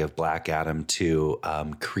energy of Black Adam to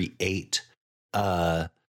create,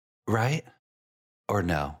 right? Or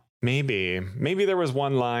no? Maybe there was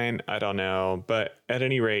one line, I don't know, but at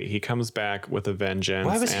any rate, he comes back with a vengeance.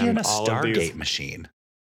 Why was he in a Stargate machine?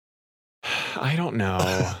 I don't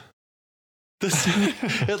know.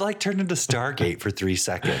 It like turned into Stargate for 3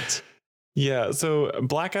 seconds. Yeah, so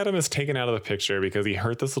Black Adam is taken out of the picture because he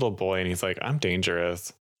hurt this little boy, and he's like, "I'm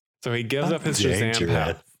dangerous." So he gives up his Shazam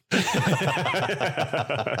power.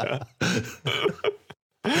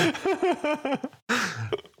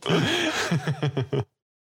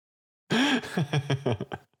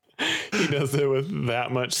 He does it with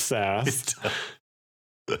that much sass.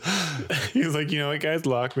 He's like, you know what, guys,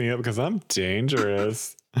 lock me up because I'm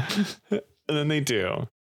dangerous. And then they do.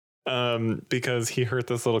 Because he hurt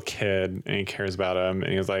this little kid and he cares about him.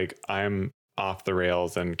 And he was like, I'm off the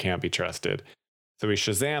rails and can't be trusted. So he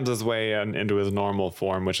Shazams his way into his normal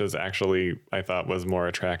form, which is actually, I thought, was more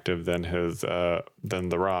attractive than than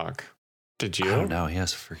The Rock. Did you? I don't know.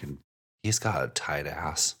 He's got a tight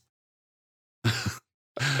ass.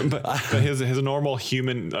 but his normal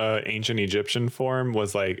human ancient Egyptian form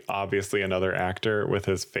was like obviously another actor with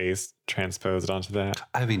his face transposed onto that.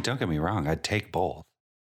 I mean, don't get me wrong. I'd take both.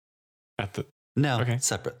 Okay.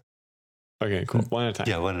 Separate. Okay, cool. One at a time.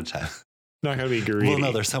 Yeah, one at a time. Not gonna be greedy. Well,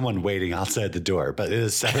 no, there's someone waiting outside the door, but it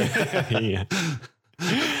is separate. Yeah.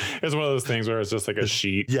 It's one of those things where it's just like a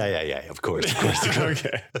sheet. Yeah. Of course.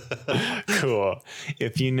 Okay. Cool.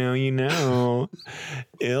 If you know, you know.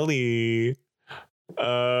 Illy.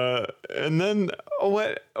 And then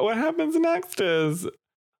what happens next is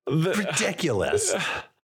ridiculous.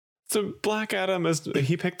 So Black Adam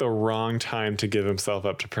he picked the wrong time to give himself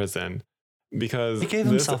up to prison because he gave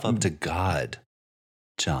himself up to God,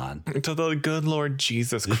 John. To the good Lord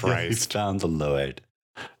Jesus Christ. He found the Lloyd.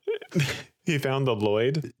 He found the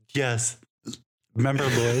Lloyd? Yes. Remember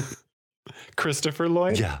Lloyd? Christopher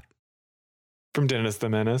Lloyd? Yeah. From Dennis the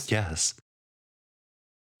Menace? Yes.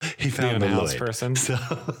 He found the Lloyd person. So.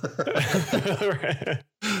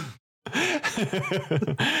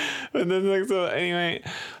 And then like, so anyway,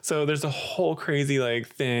 so there's a whole crazy like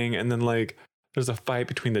thing, and then like there's a fight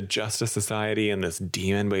between the Justice Society and this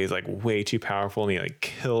demon, but he's like way too powerful, and he like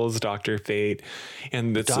kills Dr. Fate,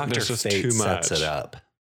 and there's just Fate too much. Sets it up.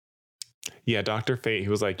 Yeah, Dr. Fate, he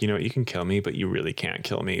was like, you know what, you can kill me, but you really can't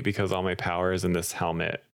kill me because all my power is in this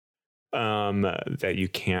helmet that you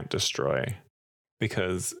can't destroy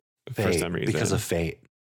because for some reason. Because of fate.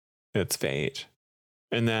 It's fate.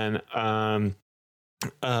 And then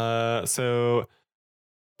so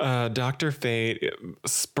Dr. Fate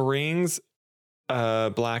springs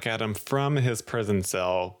Black Adam from his prison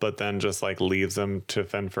cell, but then just like leaves him to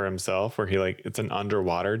fend for himself, where he like, it's an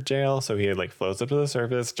underwater jail, so he like floats up to the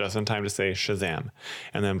surface just in time to say Shazam.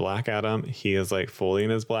 And then Black Adam, he is like fully in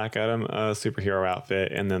his Black Adam superhero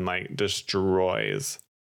outfit, and then like destroys,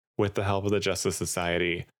 with the help of the Justice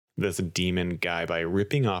Society, this demon guy by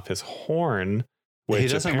ripping off his horn. He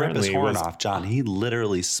doesn't rip his horn off, John. He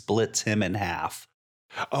literally splits him in half.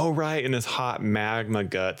 Oh, right. In his hot magma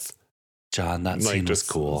guts. John, that scene was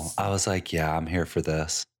cool. I was like, yeah, I'm here for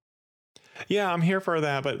this. Yeah, I'm here for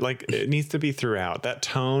that. But like, it needs to be throughout. That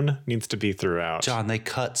tone needs to be throughout. John, they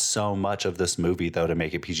cut so much of this movie, though, to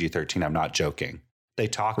make it PG-13. I'm not joking. They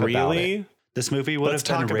talk about it. This movie would have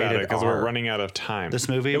been rated R. Because we're running out of time. This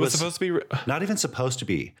movie was supposed to be... Not even supposed to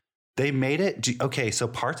be. They made it... Okay, so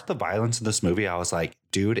parts of the violence in this movie, I was like,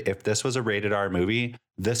 dude, if this was a rated R movie,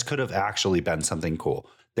 this could have actually been something cool.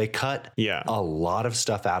 They cut a lot of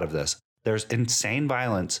stuff out of this. There's insane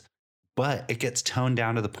violence, but it gets toned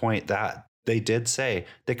down to the point that they did say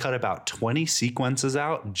they cut about 20 sequences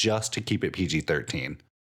out just to keep it PG-13.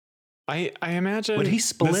 I imagine... When he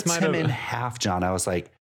splits him in half, John, I was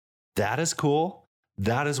like, that is cool.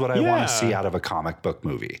 That is what I want to see out of a comic book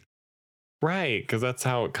movie. Right, because that's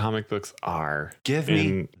how comic books are. Give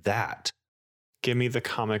me that. Give me the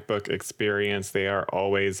comic book experience. They are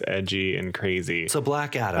always edgy and crazy. So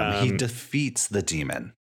Black Adam, he defeats the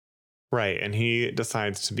demon. Right, and he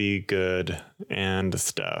decides to be good and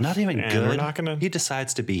stuff. Not even and good. We're not gonna... He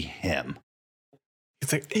decides to be him.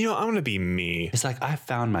 He's like, I'm going to be me. He's like, I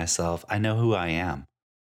found myself. I know who I am.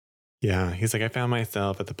 Yeah, he's like, I found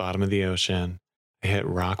myself at the bottom of the ocean. I hit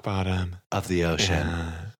rock bottom. Of the ocean.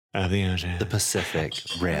 The Pacific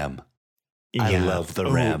Rim. Yeah. I love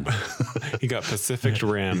the rim. He got Pacific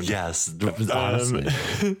Rim. Yes, honestly.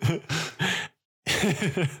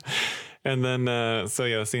 And then, so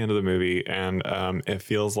yeah, that's the end of the movie. And it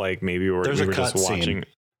feels like maybe we were just watching.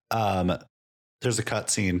 There's a cut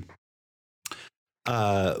scene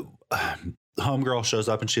homegirl shows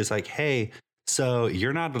up and she's like, hey, so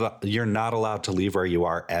you're not allowed to leave where you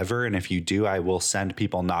are ever. And if you do, I will send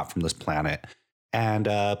people not from this planet. And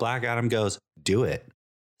Black Adam goes, do it.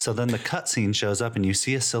 So then the cutscene shows up and you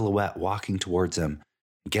see a silhouette walking towards him.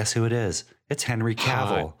 Guess who it is? It's Henry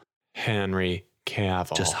Cavill. Hot Henry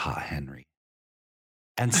Cavill. Just hot Henry.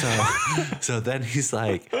 And so then he's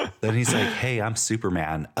like, hey, I'm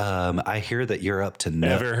Superman. I hear that you're up to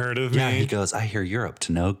Never heard of me? Yeah, he goes, I hear you're up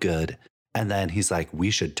to no good. And then he's like, we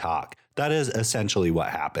should talk. That is essentially what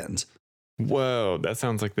happens. Whoa, that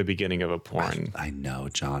sounds like the beginning of a porn. I know,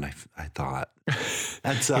 John. I thought.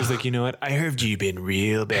 And so he's like, you know what? I heard you've been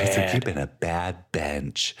real bad. He's like, you've been a bad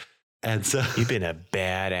bench. And so you've been a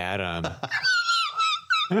bad Adam.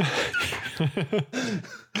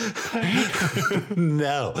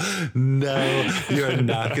 No, you're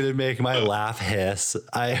not going to make my laugh hiss.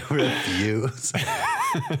 I refuse.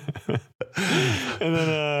 And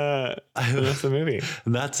then that's the movie.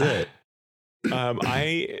 And that's it.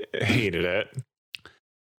 I hated it.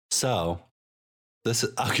 So this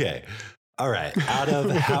is okay. All right. Out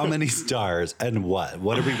of how many stars and what?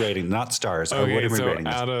 What are we rating? Not stars. Okay, what are we so rating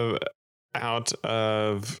this? Out of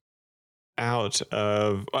 1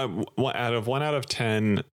 out of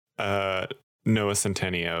 10 Noah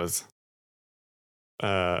Centinneo's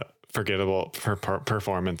forgettable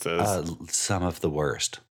performances. Some of the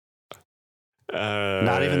worst.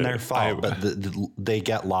 Not even their fault, but they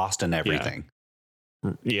get lost in everything.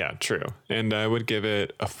 Yeah, true. And I would give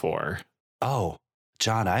it a 4. Oh,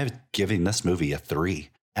 John, I'm giving this movie a 3,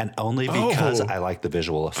 and only because I like the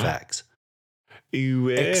visual effects.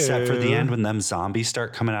 Except for the end when them zombies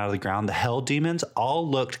start coming out of the ground. The hell demons all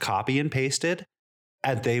looked copy and pasted,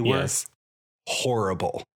 and they were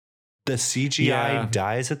horrible. The CGI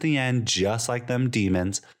dies at the end just like them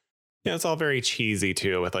demons. Yeah, it's all very cheesy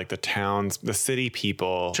too, with like the towns, the city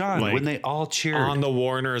people. John, like, when they all cheered on the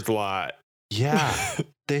Warner's lot. Yeah,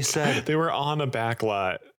 they said they were on a back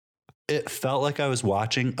lot. It felt like I was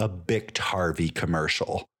watching a Bic Harvey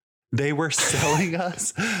commercial. They were selling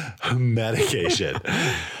us medication.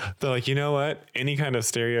 They're like, you know what? Any kind of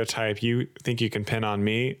stereotype you think you can pin on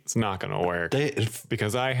me, it's not going to work.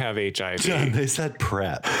 Because I have HIV. John, they said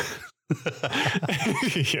PrEP.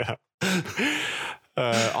 Yeah.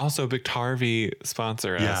 Also, Bic Harvey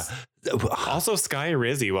sponsor us. Yeah. Also, Sky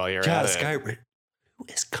Rizzy while you're at it. Who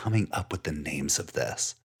is coming up with the names of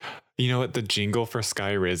this? You know what? The jingle for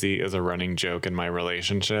Sky Rizzy is a running joke in my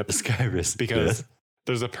relationship. Sky Rizzy. Because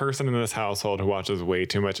there's a person in this household who watches way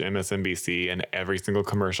too much MSNBC, and every single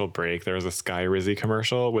commercial break, there's a Sky Rizzy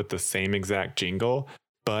commercial with the same exact jingle.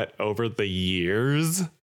 But over the years,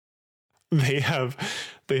 they have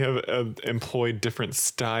employed different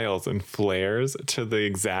styles and flares to the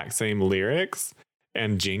exact same lyrics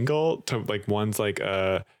and jingle. To like one's like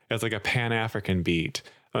it's like a Pan-African beat,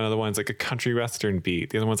 another one's like a country western beat,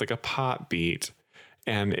 the other one's like a pop beat,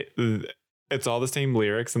 and it's all the same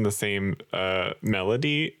lyrics and the same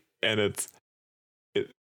melody, and it's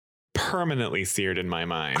permanently seared in my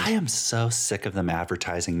mind. I am so sick of them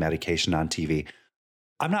advertising medication on TV.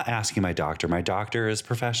 I'm not asking my doctor. My doctor is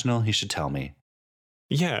professional. He should tell me.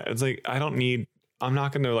 Yeah, it's like I'm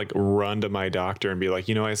not going to like run to my doctor and be like,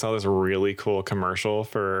 you know, I saw this really cool commercial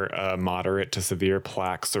for moderate to severe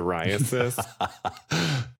plaque psoriasis.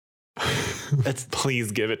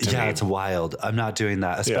 Please give it to me. Yeah, it's wild. I'm not doing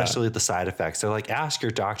that, especially the side effects. They're like, ask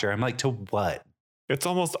your doctor. I'm like, to what? It's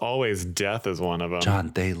almost always death is one of them.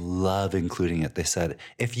 John, they love including it. They said,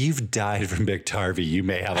 if you've died from Biktarvy, you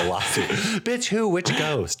may have a lawsuit. Bitch, who? Which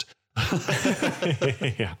ghost?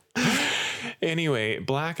 Yeah. Anyway,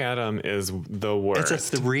 Black Adam is the worst.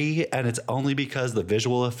 It's a 3, and it's only because the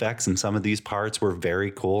visual effects in some of these parts were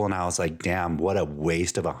very cool. And I was like, damn, what a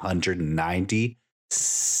waste of $194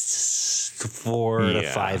 to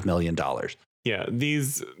 $5 million. Yeah,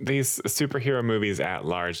 these superhero movies at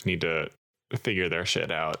large need to figure their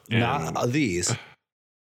shit out. Not these.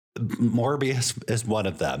 Morbius is one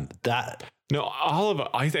of them. All of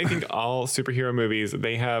I think all superhero movies,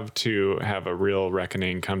 they have to have a real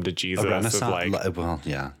reckoning, come to Jesus. Of like, well,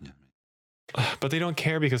 yeah. But they don't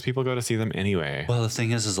care because people go to see them anyway. Well, the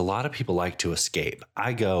thing is a lot of people like to escape.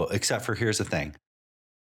 I go, except for here's the thing.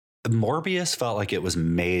 Morbius felt like it was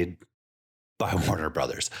made by Warner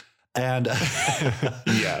Brothers. And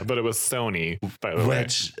yeah, but it was Sony, by the way.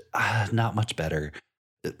 Which not much better.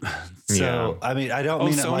 So, I mean, I don't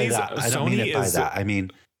mean it by that. I don't mean it by that. I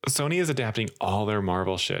mean, Sony is adapting all their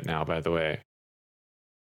Marvel shit now, by the way.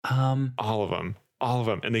 All of them,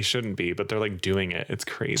 and they shouldn't be, but they're like doing it. It's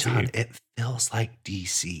crazy. John, it feels like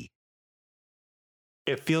DC.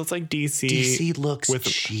 It feels like DC. DC looks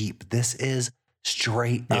cheap. This is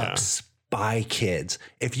Straight Yeah. up Spy Kids.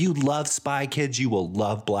 If you love Spy Kids, you will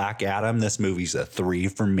love Black Adam. This movie's a 3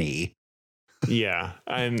 for me. Yeah,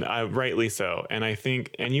 and rightly so. And I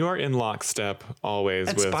think, and you are in lockstep always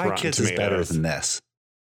And with Spy Rotten Kids Tomatoes. is better than this.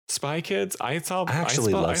 Spy Kids. I saw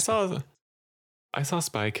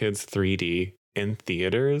Spy Kids 3D in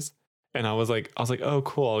theaters, and I was like, oh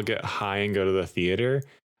cool, I'll get high and go to the theater.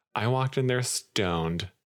 I walked in there stoned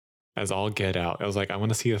as all get out. I was like, I want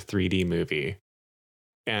to see a 3D movie,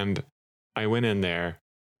 and I went in there,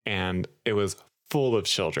 and it was full of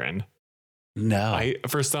children. No.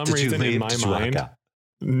 For some reason in my mind,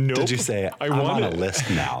 nope. Did you say I'm on a list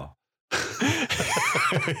now?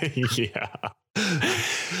 Yeah,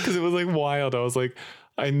 because it was like wild. I was like,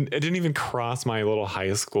 it didn't even cross my little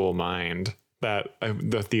high school mind that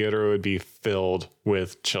the theater would be filled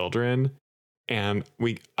with children. And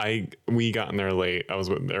we got in there late. I was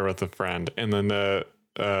there with a friend, and then the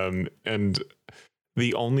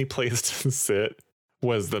only place to sit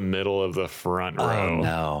was the middle of the front row. Oh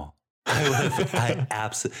no. I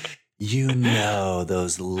absolutely,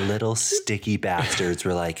 those little sticky bastards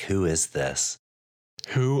were like, who is this?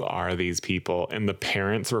 Who are these people? And the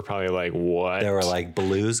parents were probably like, what? They were like,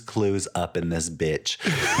 Blue's Clues up in this bitch.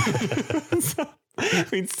 So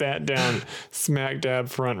we sat down smack dab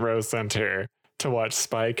front row center to watch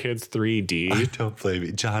Spy Kids 3D. I don't blame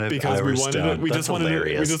you, John. Because we wanted it. We just want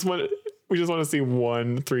to see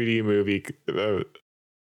one 3D movie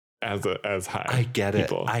as high. I get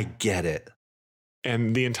people. it. I get it.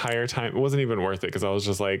 And the entire time, it wasn't even worth it because I was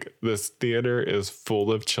just like, this theater is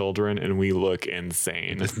full of children and we look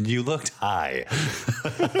insane. You looked high.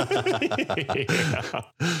 Yeah.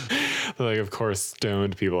 Like, of course,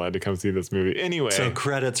 stoned people had to come see this movie. Anyway. So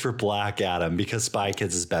credits for Black Adam because Spy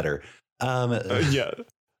Kids is better. Yeah.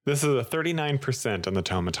 This is a 39% on the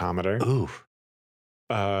tomatometer. Ooh.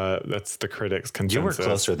 That's the critics' consensus. You were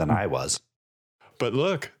closer than I was. But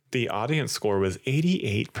look, the audience score was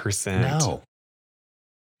 88%. No.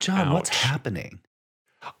 John, Ouch. what's happening?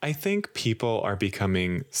 I think people are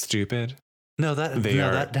becoming stupid. No,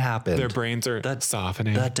 that happened. Their brains are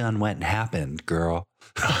softening. That done went and happened, girl.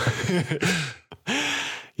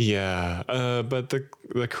 Yeah. But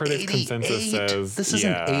the critic consensus says this is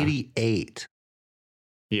an 88.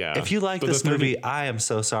 Yeah. If you like this movie, I am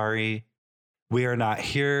so sorry. We are not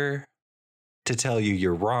here to tell you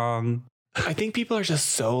you're wrong. I think people are just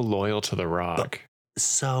so loyal to The Rock.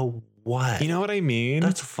 So what? You know what I mean?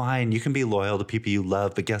 That's fine. You can be loyal to people you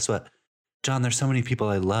love, but guess what? John, there's so many people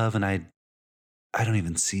I love and I don't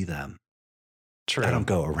even see them. True. I don't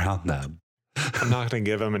go around them. I'm not going to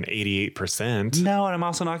give them an 88%. No, and I'm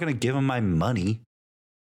also not going to give them my money.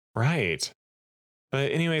 Right.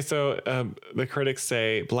 But anyway, so the critics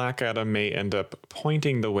say Black Adam may end up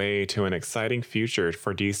pointing the way to an exciting future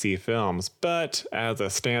for DC films, but as a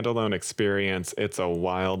standalone experience, it's a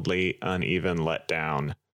wildly uneven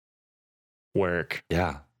letdown. Work.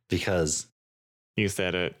 Yeah, because you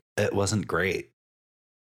said it. It wasn't great.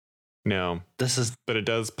 No. But it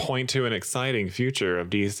does point to an exciting future of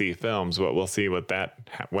DC films. What we'll see what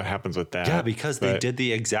happens with that. Yeah, because they did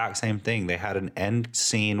the exact same thing. They had an end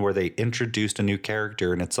scene where they introduced a new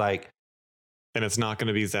character, and it's like, and it's not going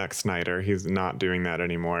to be Zack Snyder. He's not doing that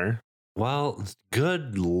anymore. Well,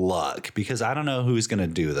 good luck, because I don't know who's going to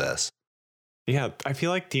do this. Yeah, I feel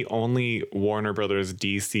like the only Warner Brothers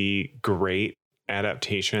DC great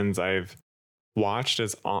adaptations I've watched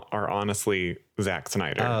are honestly Zack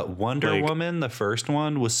Snyder. Wonder Woman, the first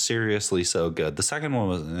one was seriously so good. The second one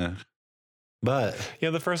was, but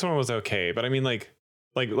yeah, the first one was okay. But I mean, like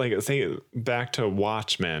say back to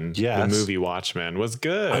Watchmen. Yes. The movie Watchmen was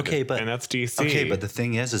good. Okay, and that's DC. Okay, but the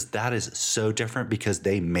thing is that is so different because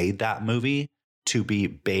they made that movie to be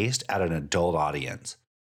based at an adult audience.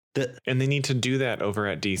 And they need to do that over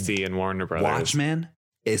at DC and Warner Brothers. Watchmen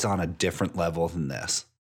is on a different level than this.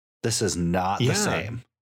 This is not the same.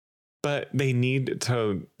 But they need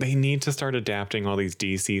to start adapting all these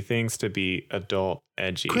DC things to be adult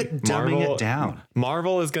edgy. Quit dumbing it down.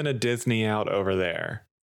 Marvel is going to Disney out over there.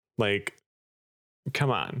 Like,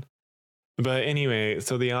 come on. But anyway,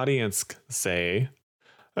 so the audience say,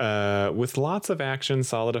 with lots of action,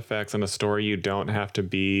 solid effects, and a story you don't have to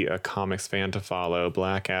be a comics fan to follow,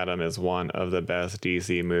 Black Adam is one of the best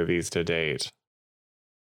DC movies to date.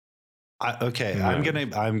 I will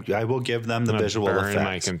give them the visual effects.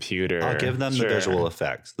 My computer. I'll give them the visual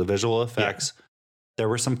effects. The visual effects. Yeah. There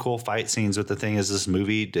were some cool fight scenes, but the thing is, this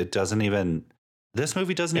movie doesn't even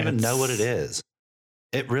know what it is.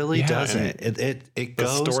 It really doesn't. It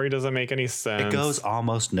goes. The story doesn't make any sense. It goes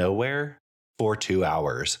almost nowhere for 2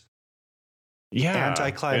 hours. Yeah,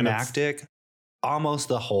 anticlimactic almost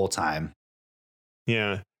the whole time.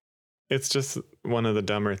 Yeah. It's just one of the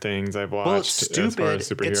dumber things I've watched. Well, it's stupid. As far as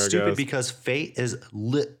superhero It's stupid goes. because Fate is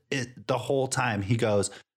the whole time. He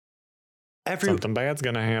goes, Something bad's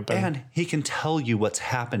going to happen. and he can tell you what's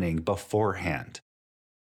happening beforehand.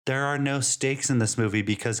 There are no stakes in this movie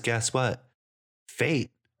because guess what? Fate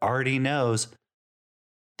already knows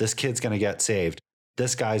this kid's going to get saved.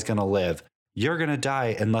 This guy's going to live. You're going to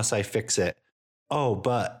die unless I fix it. Oh,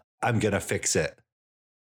 but I'm going to fix it.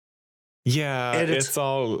 Yeah, it's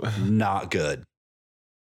all not good.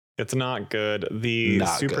 It's not good. The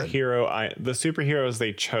superheroes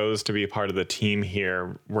they chose to be part of the team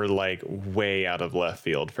here were like way out of left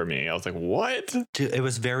field for me. I was like, what? Dude, it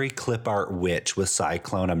was very clip art witch with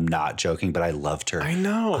Cyclone. I'm not joking, but I loved her. I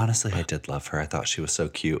know. Honestly, I did love her. I thought she was so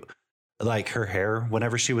cute. Like her hair,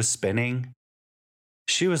 whenever she was spinning,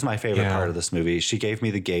 she was my favorite part of this movie. She gave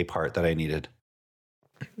me the gay part that I needed.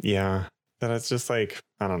 Yeah. That it's just like,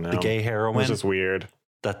 I don't know. The gay heroine. It's just weird.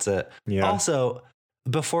 That's it. Yeah. Also,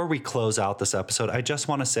 before we close out this episode, I just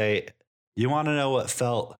want to say, you want to know what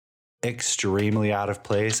felt extremely out of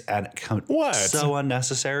place and so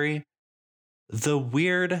unnecessary? The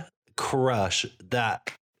weird crush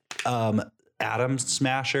that Atom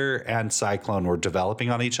Smasher and Cyclone were developing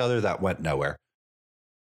on each other that went nowhere.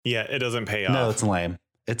 Yeah, it doesn't pay off. No, it's lame.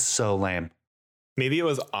 It's so lame. Maybe it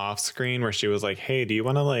was off screen where she was like, hey, do you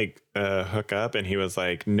want to like hook up? And he was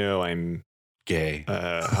like, no, I'm gay,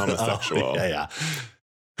 homosexual. Yeah.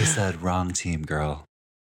 He said, wrong team, girl.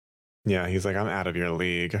 Yeah, he's like, I'm out of your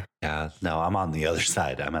league. Yeah, no, I'm on the other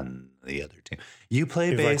side. I'm on the other team. You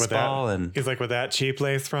play baseball and... He's like, with that cheap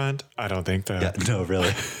lace front? I don't think that. Yeah, no,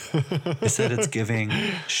 really. He said it's giving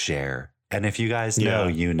share. And if you guys know,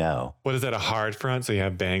 you know. What is that, a hard front so you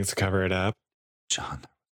have bangs to cover it up? John,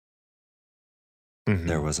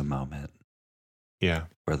 there was a moment. Yeah.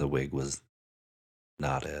 Where the wig was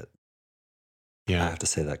not it. Yeah. I have to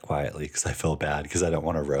say that quietly because I feel bad because I don't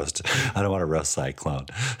want to roast Cyclone.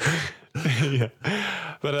 Yeah.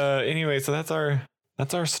 But anyway, so that's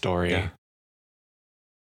our story. Yeah.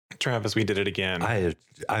 Travis, we did it again.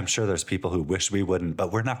 I'm sure there's people who wish we wouldn't,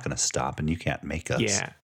 but we're not going to stop and you can't make us.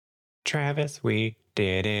 Yeah. Travis, we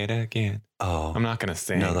did it again. Oh. I'm not going to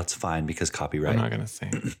sing. No, that's fine because copyright. I'm not going to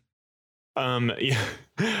sing. Yeah.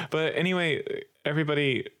 But anyway,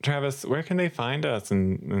 everybody, Travis, where can they find us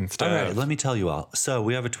and stuff? All right, let me tell you all. So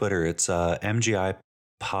we have a Twitter. It's MGI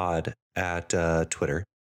Pod at Twitter.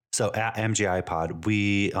 So at MGI Pod,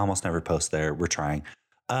 we almost never post there. We're trying.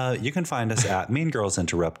 You can find us at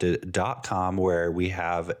meangirlsinterrupted.com where we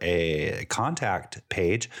have a contact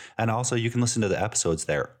page. And also you can listen to the episodes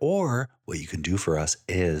there. Or what you can do for us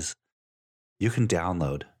is you can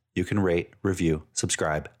download, you can rate, review,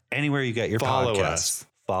 subscribe. Anywhere you get your podcasts.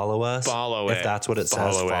 Follow us. Follow it. If that's what it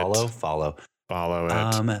says, follow. Follow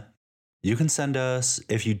it. You can send us,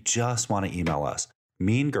 if you just want to email us,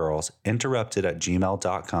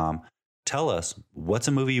 meangirlsinterrupted@gmail.com. Tell us what's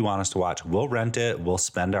a movie you want us to watch. We'll rent it. We'll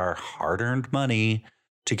spend our hard-earned money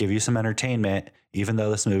to give you some entertainment, even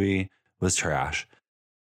though this movie was trash.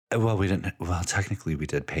 Well, technically we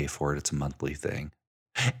did pay for it. It's a monthly thing.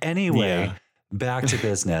 Anyway, back to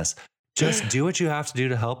business. Just do what you have to do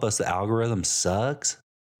to help us. The algorithm sucks.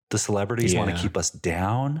 The celebrities want to keep us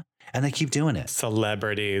down, and they keep doing it.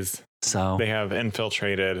 Celebrities. So they have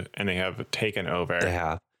infiltrated and they have taken over. They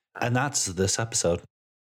have. And that's this episode.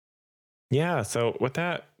 Yeah. So with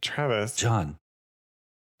that, Travis. John.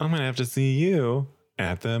 I'm going to have to see you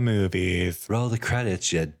at the movies. Roll the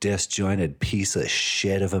credits, you disjointed piece of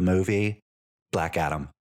shit of a movie. Black Adam.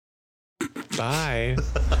 Bye.